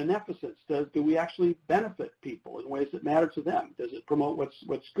 Beneficence. Do we actually benefit people in ways that matter to them? Does it promote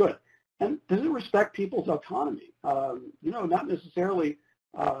what's good? And does it respect people's autonomy? Not necessarily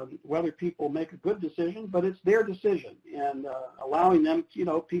whether people make a good decision, but it's their decision, and allowing them,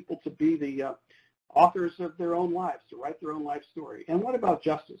 people to be the authors of their own lives, to write their own life story. And what about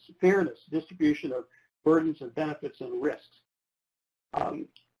justice, fairness, distribution of burdens and benefits and risks?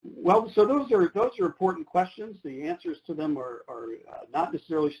 Well, so those are important questions. The answers to them are not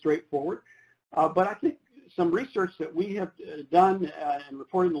necessarily straightforward, but I think some research that we have done and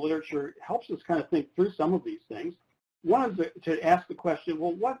reported in the literature helps us kind of think through some of these things. One is to ask the question,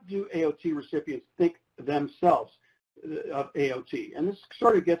 well, what do AOT recipients think themselves of AOT? And this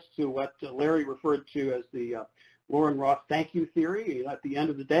sort of gets to what Larry referred to as the Lauren Roth thank you theory. At the end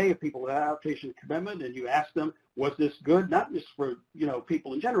of the day, if people have outpatient commitment and you ask them, was this good? Not just for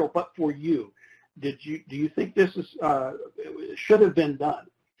people in general, but for you. Do you think this is should have been done?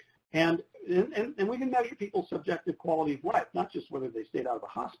 And we can measure people's subjective quality of life, not just whether they stayed out of the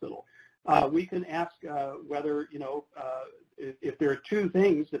hospital. We can ask whether, if there are 2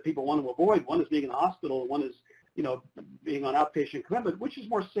 things that people want to avoid, one is being in the hospital and one is, being on outpatient commitment, which is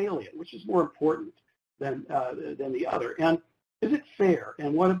more salient, which is more important than the other. And is it fair?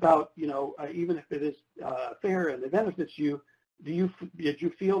 And what about, even if it is fair and it benefits you, did you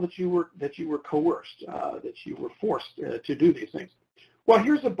feel that you were coerced, that you were forced to do these things? Well,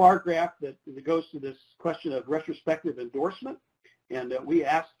 here's a bar graph that goes to this question of retrospective endorsement. And we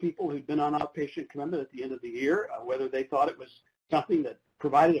asked people who'd been on outpatient commitment at the end of the year whether they thought it was something that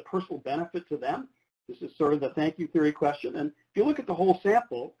provided a personal benefit to them. This is sort of the thank you theory question. And if you look at the whole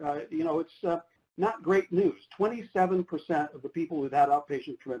sample, it's not great news. 27% of the who had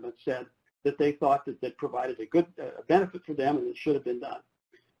outpatient commitment said that they thought that provided a good benefit for them and it should have been done.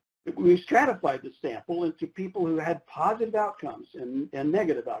 We stratified the sample into people who had positive outcomes and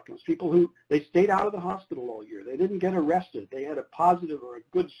negative outcomes, people who they stayed out of the hospital all year. They didn't get arrested. They had a positive or a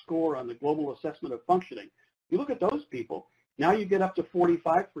good score on the global assessment of functioning. You look at those people, now you get up to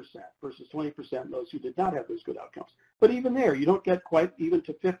 45% versus 20% those who did not have those good outcomes. But even there, you don't get quite even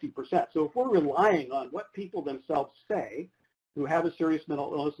to 50%. So if we're relying on what people themselves say who have a serious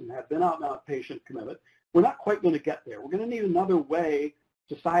mental illness and have been out in outpatient commitment, we're not quite going to get there. We're going to need another way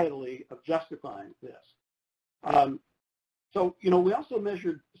societally of justifying this. So, we also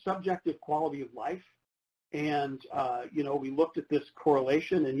measured subjective quality of life, and, we looked at this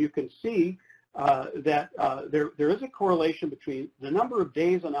correlation, and you can see that there is a correlation between the number of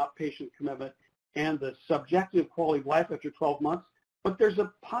days on outpatient commitment and the subjective quality of life after 12 months, but there's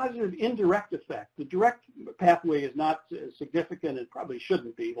a positive indirect effect. The direct pathway is not significant and probably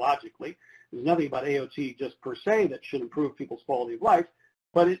shouldn't be, logically. There's nothing about AOT just per se that should improve people's quality of life.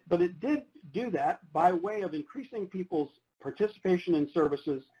 But it did do that by way of increasing people's participation in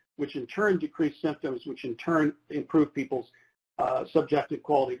services, which in turn decreased symptoms, which in turn improved people's subjective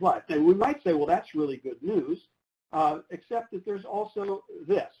quality of life. And we might say, well, that's really good news, except that there's also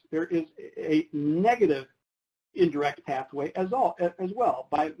this. There is a negative indirect pathway as well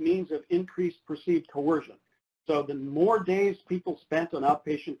by means of increased perceived coercion. So the more days people spent on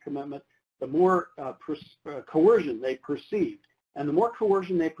outpatient commitment, the more coercion they perceived. And the more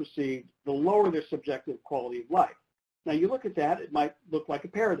coercion they perceive, the lower their subjective quality of life. Now, you look at that, it might look like a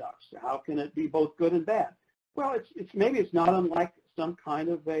paradox. How can it be both good and bad? Well, maybe it's not unlike some kind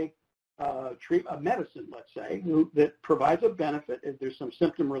of a medicine, let's say, that provides a benefit if there's some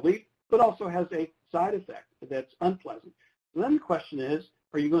symptom relief, but also has a side effect that's unpleasant. So then the question is,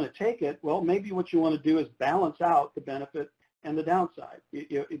 are you going to take it? Well, maybe what you want to do is balance out the benefit and the downside.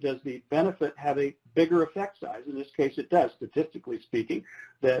 Does the benefit have a bigger effect size? In this case, it does. Statistically speaking,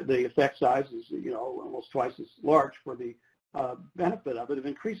 the effect size is almost twice as large for the benefit of it of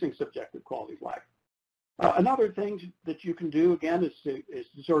increasing subjective quality of life. Another thing that you can do again is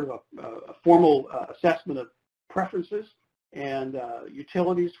sort of a formal assessment of preferences and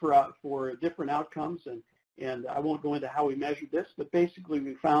utilities for different outcomes, and I won't go into how we measured this, but basically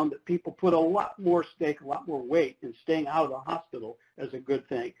we found that people put a lot more stake, a lot more weight in staying out of the hospital as a good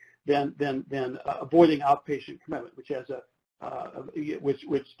thing than avoiding outpatient commitment, which has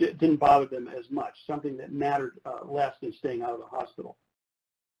which didn't bother them as much, something that mattered less than staying out of the hospital.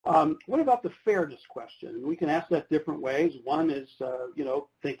 What about the fairness question? And we can ask that different ways. One is,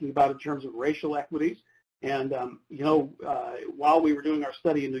 thinking about it in terms of racial equities. And, while we were doing our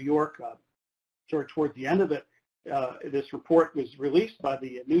study in New York, towards the end of it, this report was released by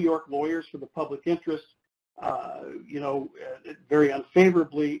the New York Lawyers for the Public Interest, very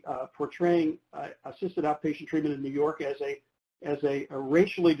unfavorably portraying assisted outpatient treatment in New York as a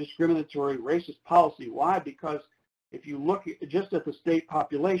racially discriminatory racist policy. Why? Because if you look just at the state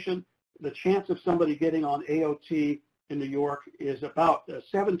population, the chance of somebody getting on AOT in New York is about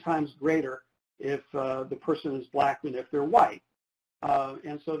 7 times greater if the person is black than if they're white.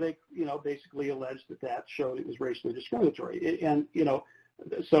 And so they, basically alleged that showed it was racially discriminatory. And,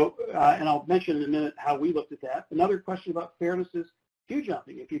 and I'll mention in a minute how we looked at that. Another question about fairness is queue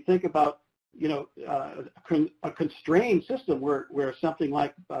jumping. If you think about, a constrained system where something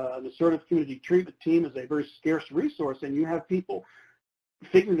like an assertive community treatment team is a very scarce resource, and you have people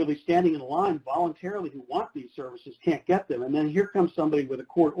figuratively standing in a line voluntarily who want these services, can't get them, and then here comes somebody with a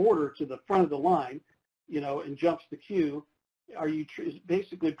court order to the front of the line, and jumps the queue. Are you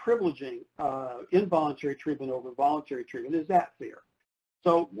basically privileging involuntary treatment over voluntary treatment? Is that fair?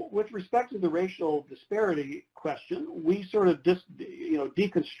 So with respect to the racial disparity question, we sort of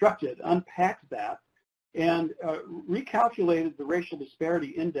deconstructed, unpacked that, and recalculated the racial disparity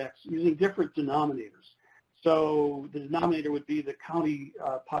index using different denominators. So the denominator would be the county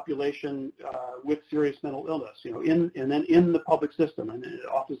population with serious mental illness, and then in the public system and in the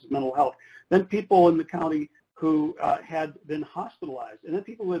Office of Mental Health. Then people in the county who had been hospitalized, and then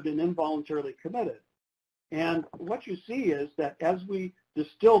people who had been involuntarily committed. And what you see is that as we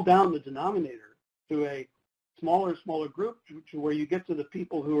distill down the denominator to a smaller group, to where you get to the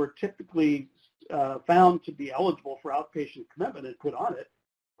people who are typically found to be eligible for outpatient commitment and put on it,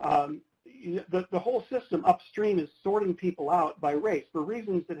 the whole system upstream is sorting people out by race for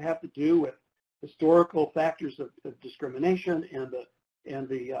reasons that have to do with historical factors of discrimination and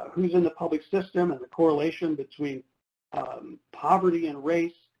the who's in the public system and the correlation between poverty and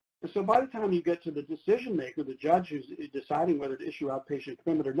race. And so by the time you get to the decision maker, the judge who's deciding whether to issue outpatient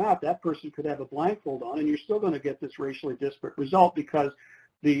commitment or not, that person could have a blindfold on, and you're still going to get this racially disparate result because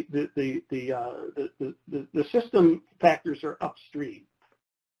the system factors are upstream.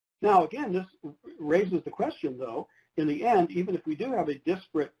 Now, again, this raises the question, though, in the end, even if we do have a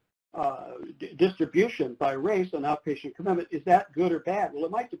disparate distribution by race on outpatient commitment, is that good or bad? Well,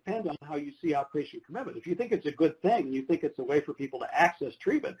 it might depend on how you see outpatient commitment. If you think it's a good thing and you think it's a way for people to access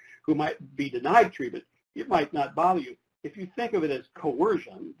treatment who might be denied treatment, it might not bother you. If you think of it as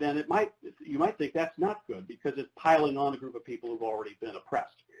coercion, then you might think that's not good because it's piling on a group of people who've already been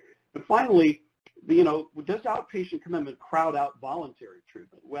oppressed. And finally, does outpatient commitment crowd out voluntary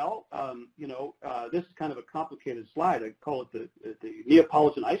treatment? Well, this is kind of a complicated slide. I call it the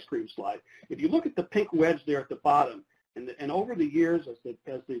Neapolitan ice cream slide. If you look at the pink wedge there at the bottom, and over the years, as the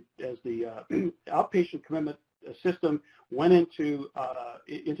outpatient commitment system went into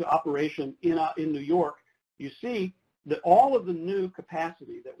operation in New York, you see that all of the new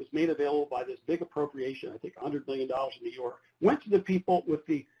capacity that was made available by this big appropriation, I think $100 million in New York, went to the people with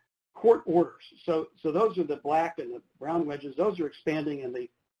the court orders. So those are the black and the brown wedges. Those are expanding, and the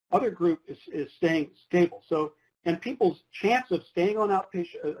other group is staying stable. So, and people's chance of staying on an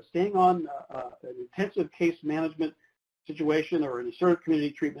intensive case management situation or an assertive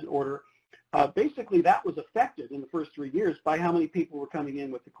community treatment order, basically that was affected in the first 3 years by how many people were coming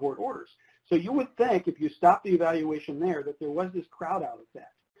in with the court orders. So you would think, if you stop the evaluation there, that there was this crowd out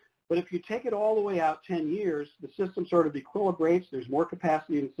effect. But if you take it all the way out 10 years, the system sort of equilibrates. There's more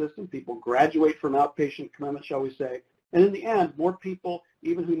capacity in the system. People graduate from outpatient commitment, shall we say. And in the end, more people,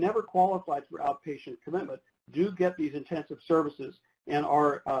 even who never qualified for outpatient commitment, do get these intensive services and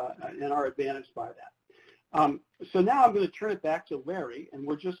are advantaged by that. So now I'm going to turn it back to Larry, and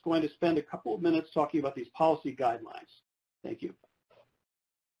we're just going to spend a couple of minutes talking about these policy guidelines. Thank you.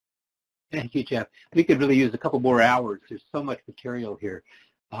 Thank you, Jeff. We could really use a couple more hours. There's so much material here.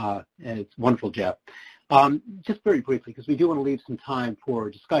 And it's wonderful, Jeff. Just very briefly, because we do want to leave some time for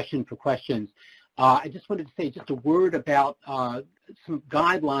discussion, for questions, I just wanted to say just a word about some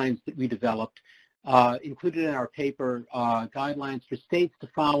guidelines that we developed, included in our paper, guidelines for states to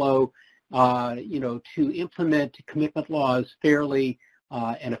follow, to implement commitment laws fairly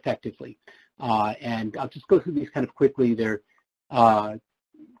and effectively. And I'll just go through these kind of quickly. They're,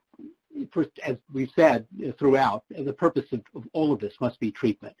 first, as we've said throughout, the purpose of all of this must be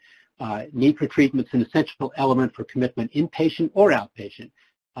treatment. Need for treatment is an essential element for commitment, inpatient or outpatient.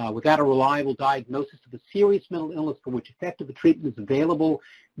 Without a reliable diagnosis of a serious mental illness for which effective treatment is available,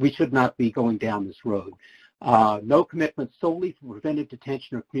 we should not be going down this road. No commitment solely for preventive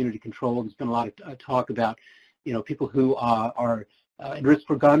detention or community control. There's been a lot of talk about, people who are at risk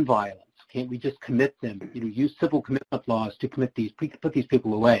for gun violence. Can't we just commit them? Use civil commitment laws to put these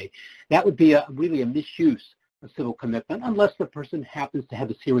people away. That would be really a misuse of civil commitment, unless the person happens to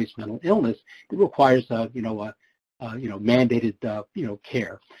have a serious mental illness that requires mandated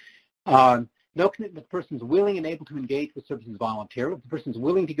care. No commitment. The person's willing and able to engage with services voluntarily. If the person's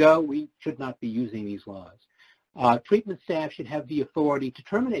willing to go, we should not be using these laws. Treatment staff should have the authority to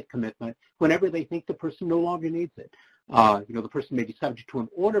terminate commitment whenever they think the person no longer needs it. The person may be subject to an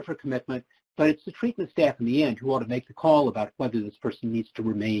order for commitment, but it's the treatment staff in the end who ought to make the call about whether this person needs to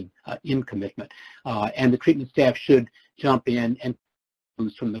remain in commitment. And the treatment staff should jump in and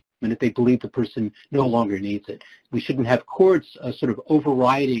from the minute they believe the person no longer needs it. We shouldn't have courts sort of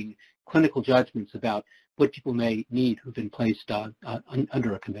overriding clinical judgments about what people may need who've been placed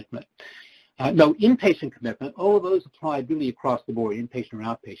under a commitment. No inpatient commitment. All of those apply really across the board, inpatient or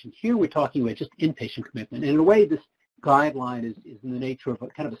outpatient. Here we're talking about just inpatient commitment. And in a way, this guideline is in the nature of a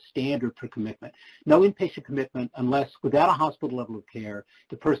kind of a standard for commitment. No inpatient commitment unless, without a hospital level of care,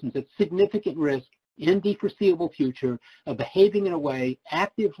 the person's at significant risk in the foreseeable future of behaving in a way,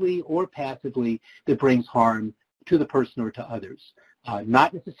 actively or passively, that brings harm to the person or to others.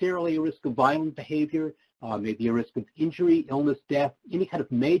 Not necessarily a risk of violent behavior, maybe a risk of injury, illness, death, any kind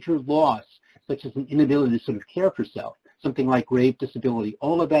of major loss, such as an inability to sort of care for self, something like grave disability.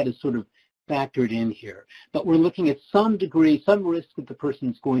 All of that is sort of factored in here. But we're looking at some degree, some risk that the person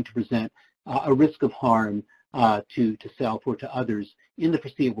is going to present, a risk of harm to self or to others in the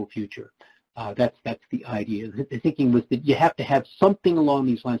foreseeable future. That's the idea. The thinking was that you have to have something along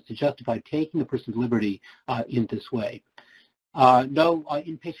these lines to justify taking the person's liberty in this way. No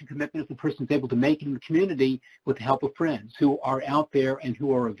inpatient commitment if the person is able to make it in the community with the help of friends who are out there and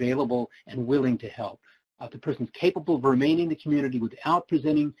who are available and willing to help. If the person is capable of remaining in the community without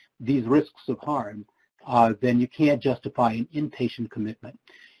presenting these risks of harm, then you can't justify an inpatient commitment.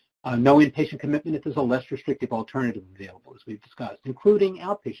 No inpatient commitment if there's a less restrictive alternative available, as we've discussed, including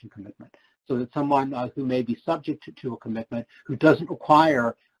outpatient commitment, so that someone who may be subject to a commitment who doesn't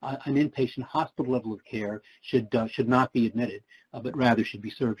require an inpatient hospital level of care should not be admitted, but rather should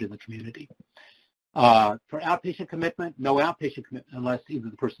be served in the community. For outpatient commitment, no outpatient commitment unless either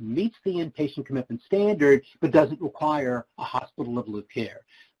the person meets the inpatient commitment standard but doesn't require a hospital level of care.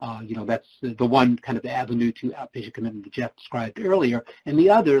 That's the one kind of avenue to outpatient commitment that Jeff described earlier. And the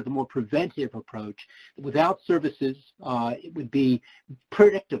other, the more preventive approach, without services, it would be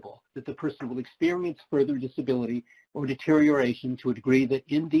predictable that the person will experience further disability or deterioration to a degree that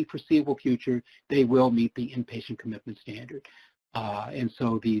in the foreseeable future they will meet the inpatient commitment standard. And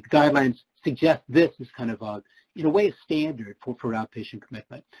so the guidelines suggest this is kind of in a way, a standard for outpatient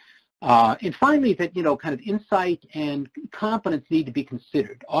commitment. And finally, that, kind of insight and competence need to be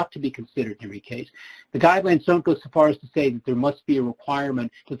considered, ought to be considered in every case. The guidelines don't go so far as to say that there must be a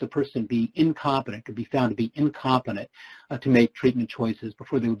requirement that the person be incompetent or be found to be incompetent to make treatment choices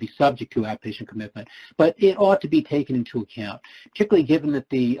before they would be subject to outpatient commitment. But it ought to be taken into account, particularly given that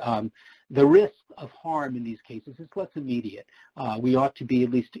the risk of harm in these cases is less immediate. We ought to be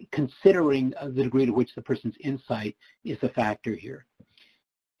at least considering the degree to which the person's insight is a factor here.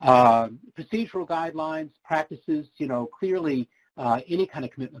 Procedural guidelines, practices, clearly any kind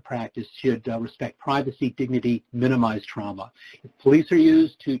of commitment practice should respect privacy, dignity, minimize trauma. If police are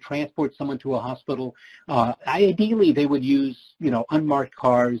used to transport someone to a hospital, ideally they would use, unmarked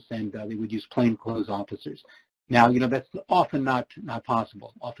cars and they would use plainclothes officers. Now, that's often not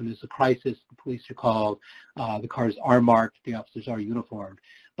possible. Often there's a crisis, the police are called, the cars are marked, the officers are uniformed.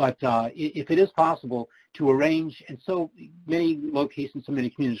 But if it is possible to arrange, and so many locations, so many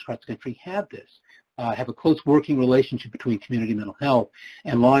communities across the country have this, have a close working relationship between community mental health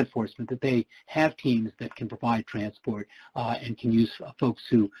and law enforcement, that they have teams that can provide transport and can use folks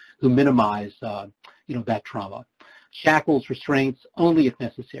who minimize, that trauma. Shackles, restraints, only if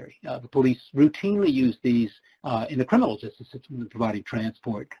necessary. The police routinely use these in the criminal justice system in providing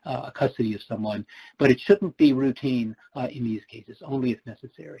transport, custody of someone, but it shouldn't be routine in these cases, only if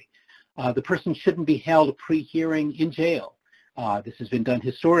necessary. The person shouldn't be held pre-hearing in jail. This has been done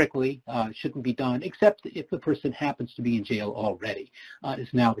historically. It shouldn't be done except if the person happens to be in jail already, is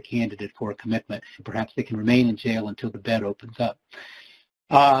now the candidate for a commitment. Perhaps they can remain in jail until the bed opens up.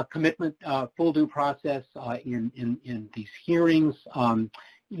 Commitment, full due process in these hearings.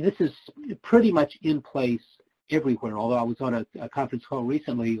 This is pretty much in place everywhere, although I was on a conference call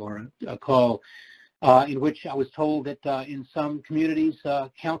recently, or a call in which I was told that in some communities,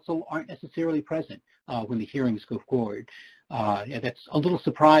 counsel aren't necessarily present when the hearings go forward. That's a little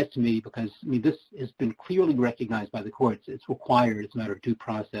surprise to me because, I mean, this has been clearly recognized by the courts. It's required as a matter of due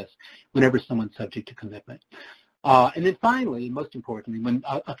process whenever someone's subject to commitment. And then finally, most importantly, when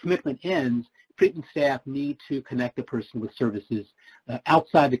a commitment ends, treatment staff need to connect the person with services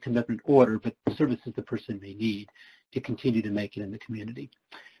outside the commitment order, but the services the person may need to continue to make it in the community.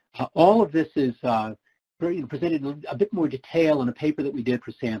 All of this is presented in a bit more detail in a paper that we did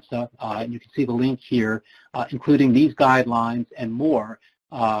for SAMHSA, and you can see the link here, including these guidelines and more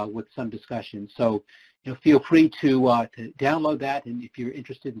with some discussion. So, feel free to download that, and if you're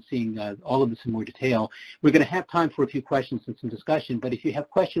interested in seeing all of this in more detail, we're going to have time for a few questions and some discussion, but if you have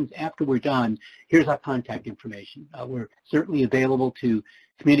questions after we're done, here's our contact information. We're certainly available to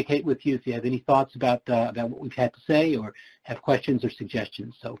communicate with you if you have any thoughts about what we've had to say or have questions or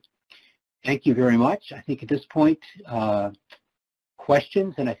suggestions. So thank you very much. I think at this point,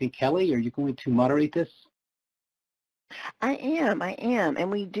 questions, and I think, Kelly, are you going to moderate this? I am,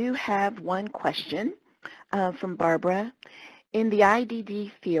 and we do have one question from Barbara. In the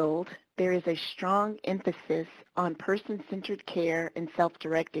IDD field, there is a strong emphasis on person-centered care and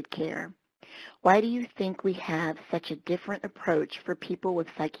self-directed care. Why do you think we have such a different approach for people with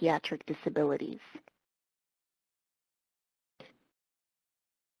psychiatric disabilities?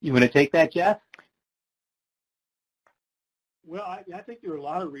 You want to take that, Jeff? Well, I think there are a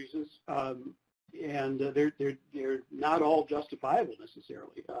lot of reasons, and they're not all justifiable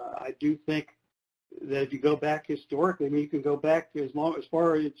necessarily. I do think that if you go back historically, I mean, you can go back as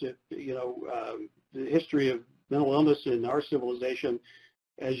far as the history of mental illness in our civilization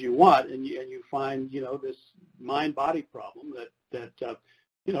as you want, and you find this mind-body problem that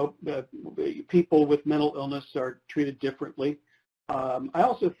people with mental illness are treated differently. I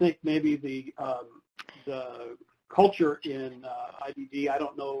also think maybe the culture in IDD, I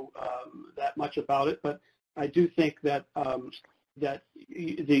don't know that much about it, but I do think that that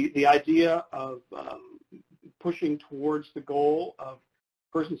the idea of pushing towards the goal of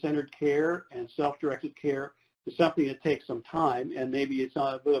person-centered care and self-directed care is something that takes some time, and maybe it's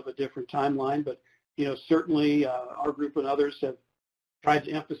on a bit of a different timeline, but certainly our group and others have tried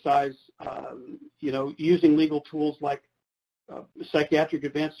to emphasize using legal tools like psychiatric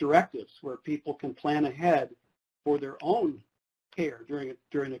advance directives, where people can plan ahead for their own care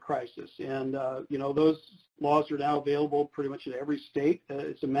during a crisis. And those laws are now available pretty much in every state.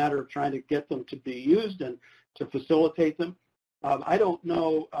 It's a matter of trying to get them to be used and to facilitate them. I don't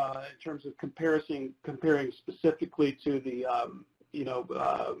know in terms of comparing specifically to the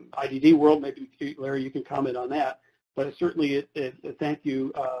IDD world. Maybe Larry, you can comment on that. But certainly, thank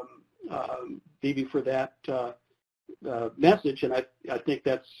you, Phoebe, for that message, and I think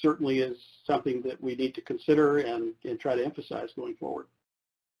that certainly is something that we need to consider and try to emphasize going forward.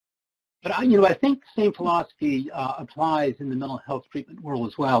 But I think the same philosophy applies in the mental health treatment world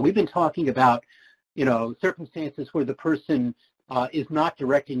as well. We've been talking about circumstances where the person is not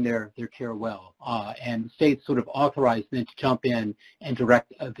directing their care well, and the states sort of authorize them to jump in and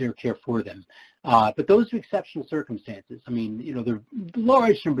direct their care for them. But those are exceptional circumstances. I mean, there are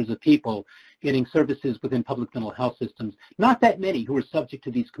large numbers of people getting services within public mental health systems, not that many who are subject to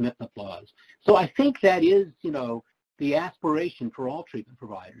these commitment laws. So I think that is, the aspiration for all treatment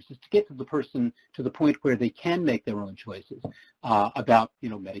providers is to get to the person to the point where they can make their own choices about,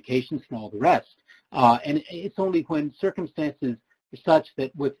 medications and all the rest. And it's only when circumstances are such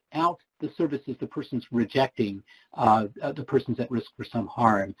that without the services the person's rejecting, the person's at risk for some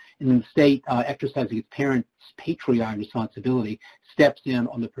harm, and then the state, exercising its parent's patriotic responsibility, steps in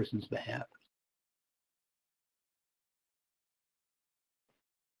on the person's behalf.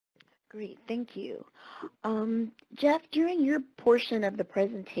 Great, thank you. Jeff, during your portion of the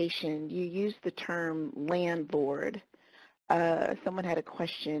presentation, you used the term landlord. Someone had a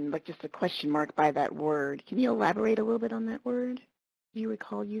question, like just a question mark by that word. Can you elaborate a little bit on that word? Do you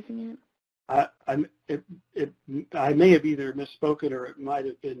recall using it? I may have either misspoken or it might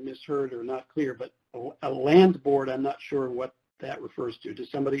have been misheard or not clear, but a land board, I'm not sure what that refers to. Can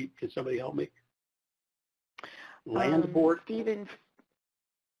somebody help me? Land board? Stephen,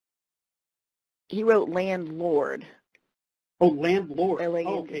 he wrote landlord. Oh, landlord. L-A-N-D.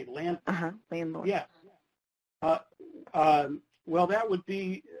 Oh, okay, Landlord. Yeah. Well, that would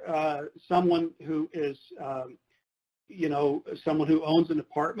be someone who is, someone who owns an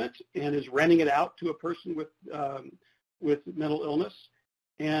apartment and is renting it out to a person with mental illness,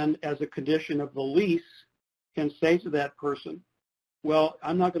 and as a condition of the lease, can say to that person, well,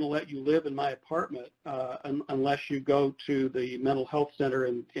 I'm not going to let you live in my apartment unless you go to the mental health center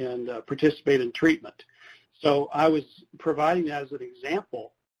and participate in treatment. So I was providing that as an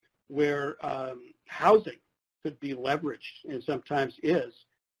example where housing could be leveraged, and sometimes is,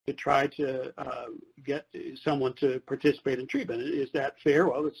 to try to get someone to participate in treatment. Is that fair?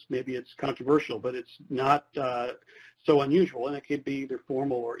 Well, maybe it's controversial, but it's not so unusual, and it could be either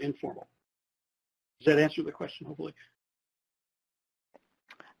formal or informal. Does that answer the question, hopefully?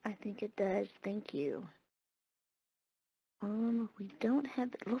 I think it does. Thank you. We don't have,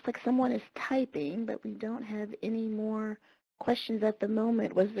 it looks like someone is typing, but we don't have any more questions at the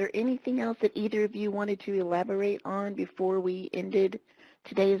moment. Was there anything else that either of you wanted to elaborate on before we ended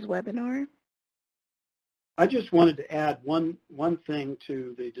today's webinar? I just wanted to add one thing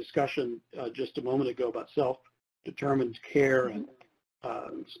to the discussion just a moment ago about self-determined care and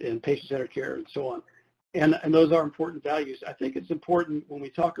patient-centered care and so on. And those are important values. I think it's important when we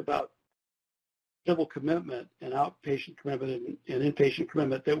talk about civil commitment and outpatient commitment and inpatient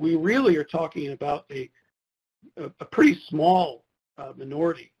commitment that we really are talking about a pretty small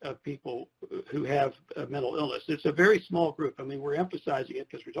minority of people who have mental illness. It's a very small group. I mean, we're emphasizing it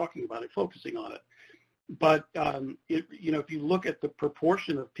because we're talking about it, focusing on it. But if you look at the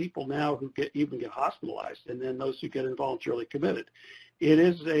proportion of people now who even get hospitalized, and then those who get involuntarily committed, it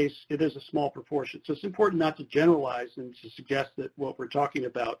is a small proportion. So it's important not to generalize and to suggest that what we're talking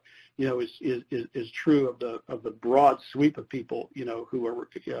about, is true of the broad sweep of people, who are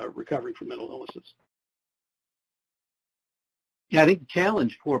recovering from mental illnesses. Yeah, I think the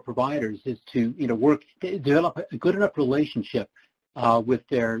challenge for providers is to, develop a good enough relationship with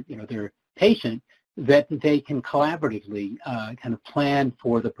their patient that they can collaboratively kind of plan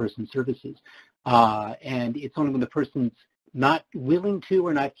for the person's services. And it's only when the person's not willing to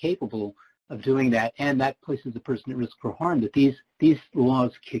or not capable of doing that, and that places the person at risk for harm, that these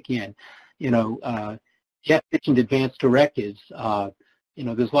laws kick in. Jeff mentioned advanced directives.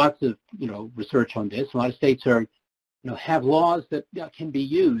 There's lots of research on this. A lot of states are have laws that can be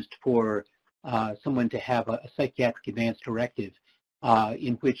used for someone to have a psychiatric advance directive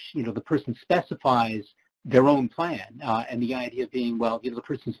in which, the person specifies their own plan. And the idea being, well, the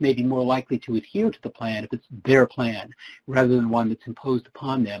person's maybe more likely to adhere to the plan if it's their plan rather than one that's imposed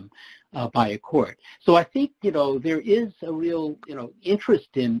upon them by a court. So I think, there is a real, interest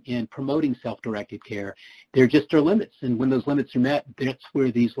in promoting self-directed care. There just are limits. And when those limits are met, that's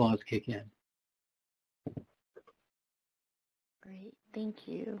where these laws kick in. Great. Thank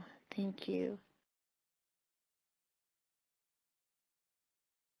you. Thank you.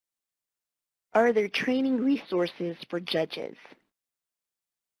 Are there training resources for judges?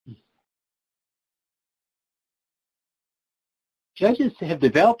 Judges have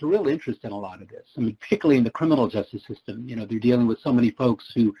developed a real interest in a lot of this. I mean, particularly in the criminal justice system. They're dealing with so many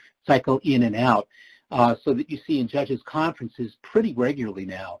folks who cycle in and out. So that you see in judges' conferences pretty regularly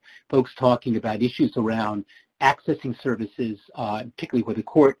now, folks talking about issues around accessing services, particularly where the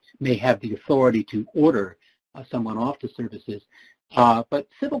court may have the authority to order someone off to services. But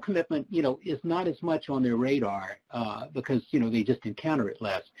civil commitment, is not as much on their radar because, they just encounter it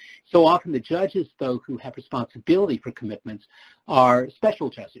less. So often the judges, though, who have responsibility for commitments are special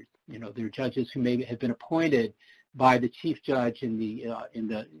judges. They're judges who maybe have been appointed by the chief judge in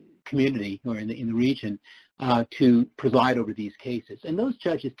the community or in the region to preside over these cases. And those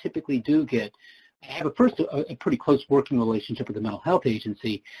judges typically have a pretty close working relationship with the mental health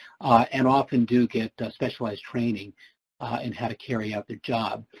agency and often do get specialized training in how to carry out their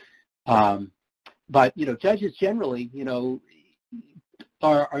job. But, judges generally,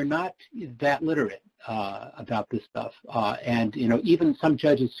 are not that literate about this stuff. And, even some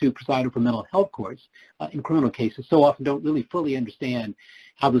judges who preside over mental health courts in criminal cases so often don't really fully understand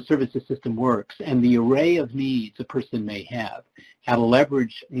how the services system works and the array of needs a person may have, how to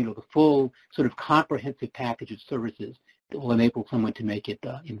leverage, the full sort of comprehensive package of services that will enable someone to make it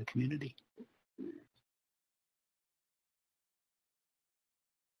in the community.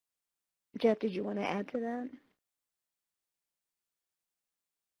 Jeff, did you want to add to that?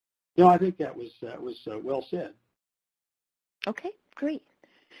 No, I think that was well said. Okay, great.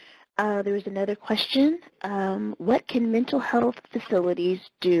 There was another question. What can mental health facilities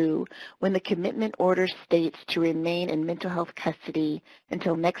do when the commitment order states to remain in mental health custody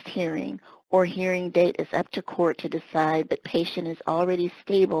until next hearing, or hearing date is up to court to decide that patient is already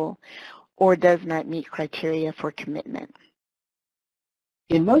stable or does not meet criteria for commitment?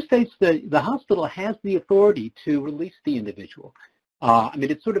 In most states, the hospital has the authority to release the individual. I mean,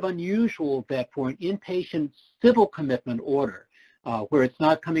 it's sort of unusual that for an inpatient civil commitment order, where it's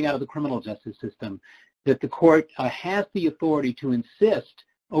not coming out of the criminal justice system, that the court has the authority to insist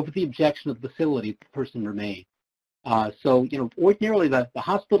over the objection of the facility that the person remain. So, ordinarily the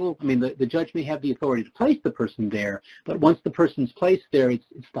hospital, I mean, the judge may have the authority to place the person there, but once the person's placed there,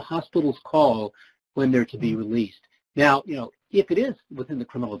 it's the hospital's call when they're to be released. Now, if it is within the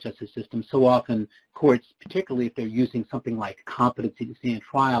criminal justice system, so often courts, particularly if they're using something like competency to stand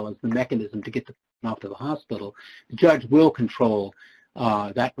trial as the mechanism to get the person off to the hospital, the judge will control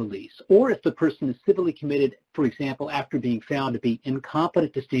that release. Or if the person is civilly committed, for example, after being found to be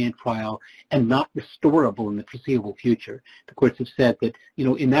incompetent to stand trial and not restorable in the foreseeable future. The courts have said that,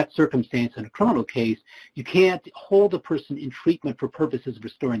 in that circumstance in a criminal case, you can't hold a person in treatment for purposes of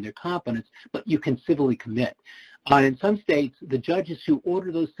restoring their competence, but you can civilly commit. In some states, the judges who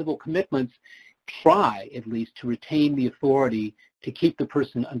order those civil commitments try, at least, to retain the authority to keep the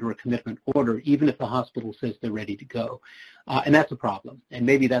person under a commitment order, even if the hospital says they're ready to go. And that's a problem. And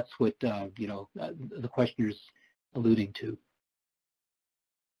maybe that's what, the questioner's alluding to.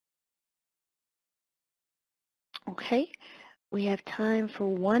 Okay. We have time for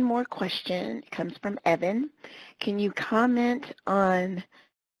one more question. It comes from Evan. Can you comment on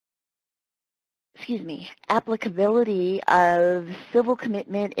applicability of civil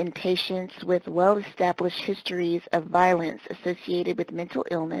commitment in patients with well-established histories of violence associated with mental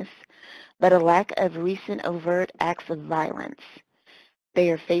illness, but a lack of recent overt acts of violence? They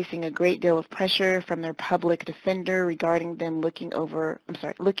are facing a great deal of pressure from their public defender regarding them looking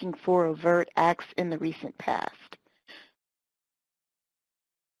for overt acts in the recent past.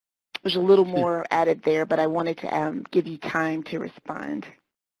 There's a little more added there, but I wanted to give you time to respond.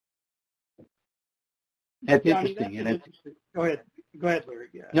 That's interesting. Interesting. Go ahead, Larry.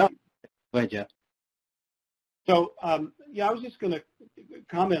 Yeah. No, go ahead, Jeff. So, I was just going to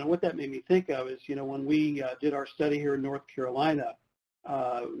comment on what that made me think of is, when we did our study here in North Carolina,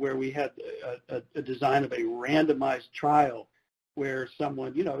 where we had a design of a randomized trial where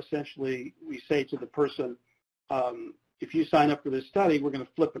someone, essentially we say to the person, if you sign up for this study, we're going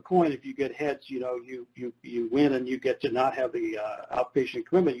to flip a coin. If you get heads, you win and you get to not have the outpatient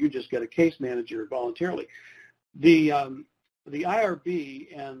commitment. You just get a case manager voluntarily. The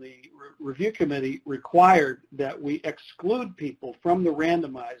IRB and the review committee required that we exclude people from the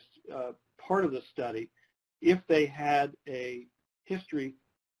randomized part of the study if they had a history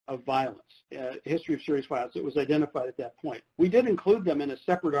of violence, history of serious violence that was identified at that point. We did include them in a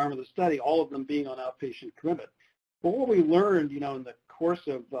separate arm of the study, all of them being on outpatient commitment. But what we learned, in the course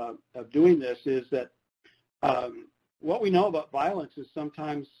of doing this is that what we know about violence is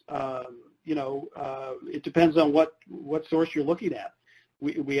sometimes, it depends on what source you're looking at.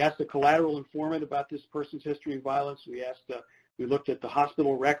 We asked the collateral informant about this person's history of violence. We looked at the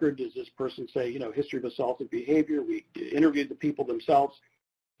hospital record. Does this person say, history of assaultive behavior? We interviewed the people themselves.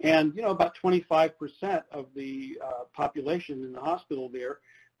 And, about 25% of the population in the hospital there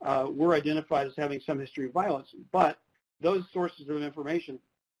were identified as having some history of violence, but those sources of information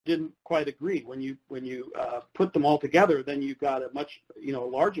didn't quite agree. When you put them all together, then you've got a much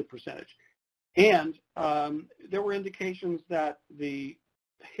larger percentage. And there were indications that the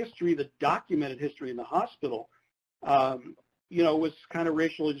documented history in the hospital, was kind of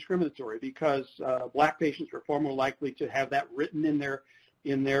racially discriminatory because black patients were far more likely to have that written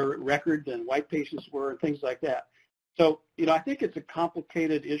in their record than white patients were, and things like that. So, I think it's a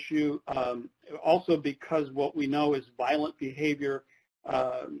complicated issue, also because what we know is violent behavior.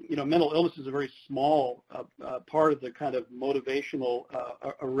 Mental illness is a very small part of the kind of motivational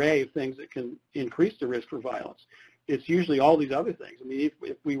array of things that can increase the risk for violence. It's usually all these other things. I mean,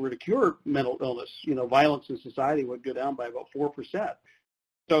 if we were to cure mental illness, violence in society would go down by about 4%.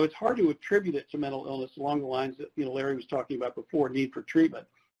 So it's hard to attribute it to mental illness along the lines that, Larry was talking about before, need for treatment.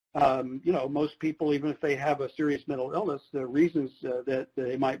 Most people, even if they have a serious mental illness, the reasons that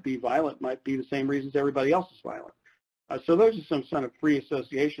they might be violent might be the same reasons everybody else is violent. So those are some kind of free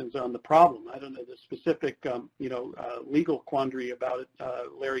associations on the problem. I don't know the specific, legal quandary about it.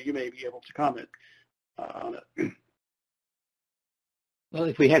 Larry, you may be able to comment on it. Well,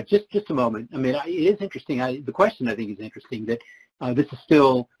 if we had just a moment, I mean, it is interesting. The question, I think, is interesting that this is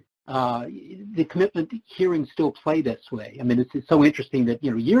still the commitment hearings still play this way. I mean, it's so interesting that,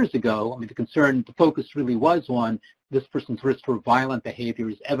 years ago, I mean, the focus really was on this person's risk for violent behavior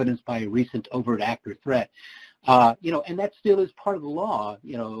is evidenced by a recent overt act or threat. And that still is part of the law,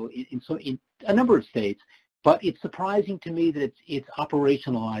 in a number of states. But it's surprising to me that it's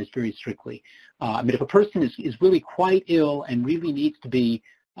operationalized very strictly. I mean, if a person is really quite ill and really needs to be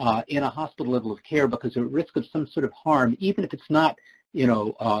in a hospital level of care because they're at risk of some sort of harm, even if it's not,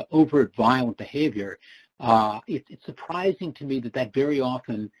 overt violent behavior, it's surprising to me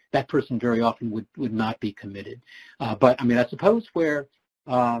that person very often would not be committed. But I mean, I suppose where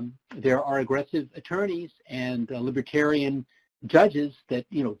there are aggressive attorneys and libertarian judges that,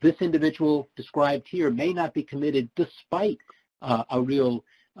 this individual described here may not be committed despite a real,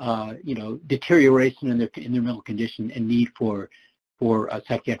 deterioration in their mental condition and need for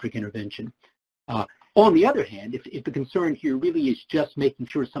psychiatric intervention. On the other hand, if the concern here really is just making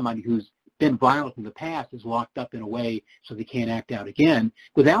sure somebody who's been violent in the past is locked up in a way so they can't act out again,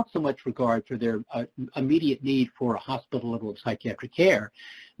 without so much regard for their immediate need for a hospital level of psychiatric care,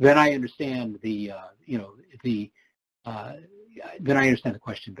 then I understand then I understand the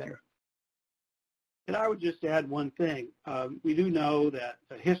question better. And I would just add one thing. We do know that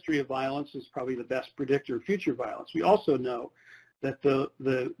a history of violence is probably the best predictor of future violence. We also know that the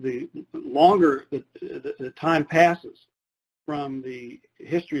longer the time passes from the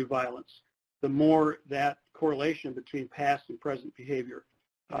history of violence, the more that correlation between past and present behavior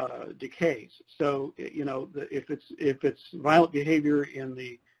decays. So, if it's violent behavior in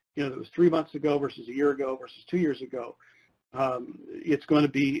that was 3 months ago versus a year ago versus 2 years ago, it's going to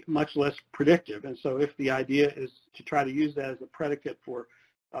be much less predictive. And so if the idea is to try to use that as a predicate for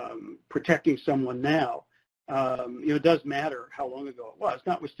protecting someone now, it does matter how long ago it was,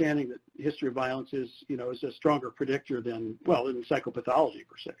 notwithstanding that history of violence is a stronger predictor than psychopathology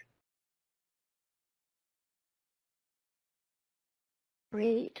per se.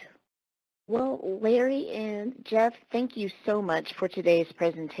 Great. Well, Larry and Jeff, thank you so much for today's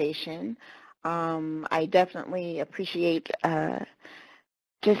presentation. I definitely appreciate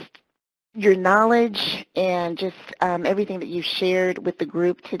just your knowledge and just everything that you shared with the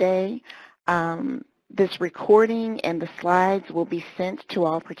group today. This recording and the slides will be sent to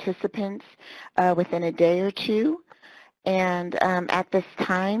all participants within a day or two. And at this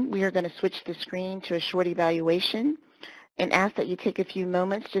time, we are going to switch the screen to a short evaluation and ask that you take a few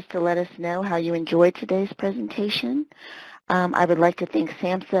moments just to let us know how you enjoyed today's presentation. I would like to thank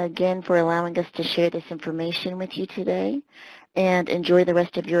SAMHSA again for allowing us to share this information with you today, and enjoy the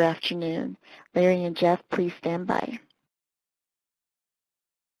rest of your afternoon. Larry and Jeff, please stand by.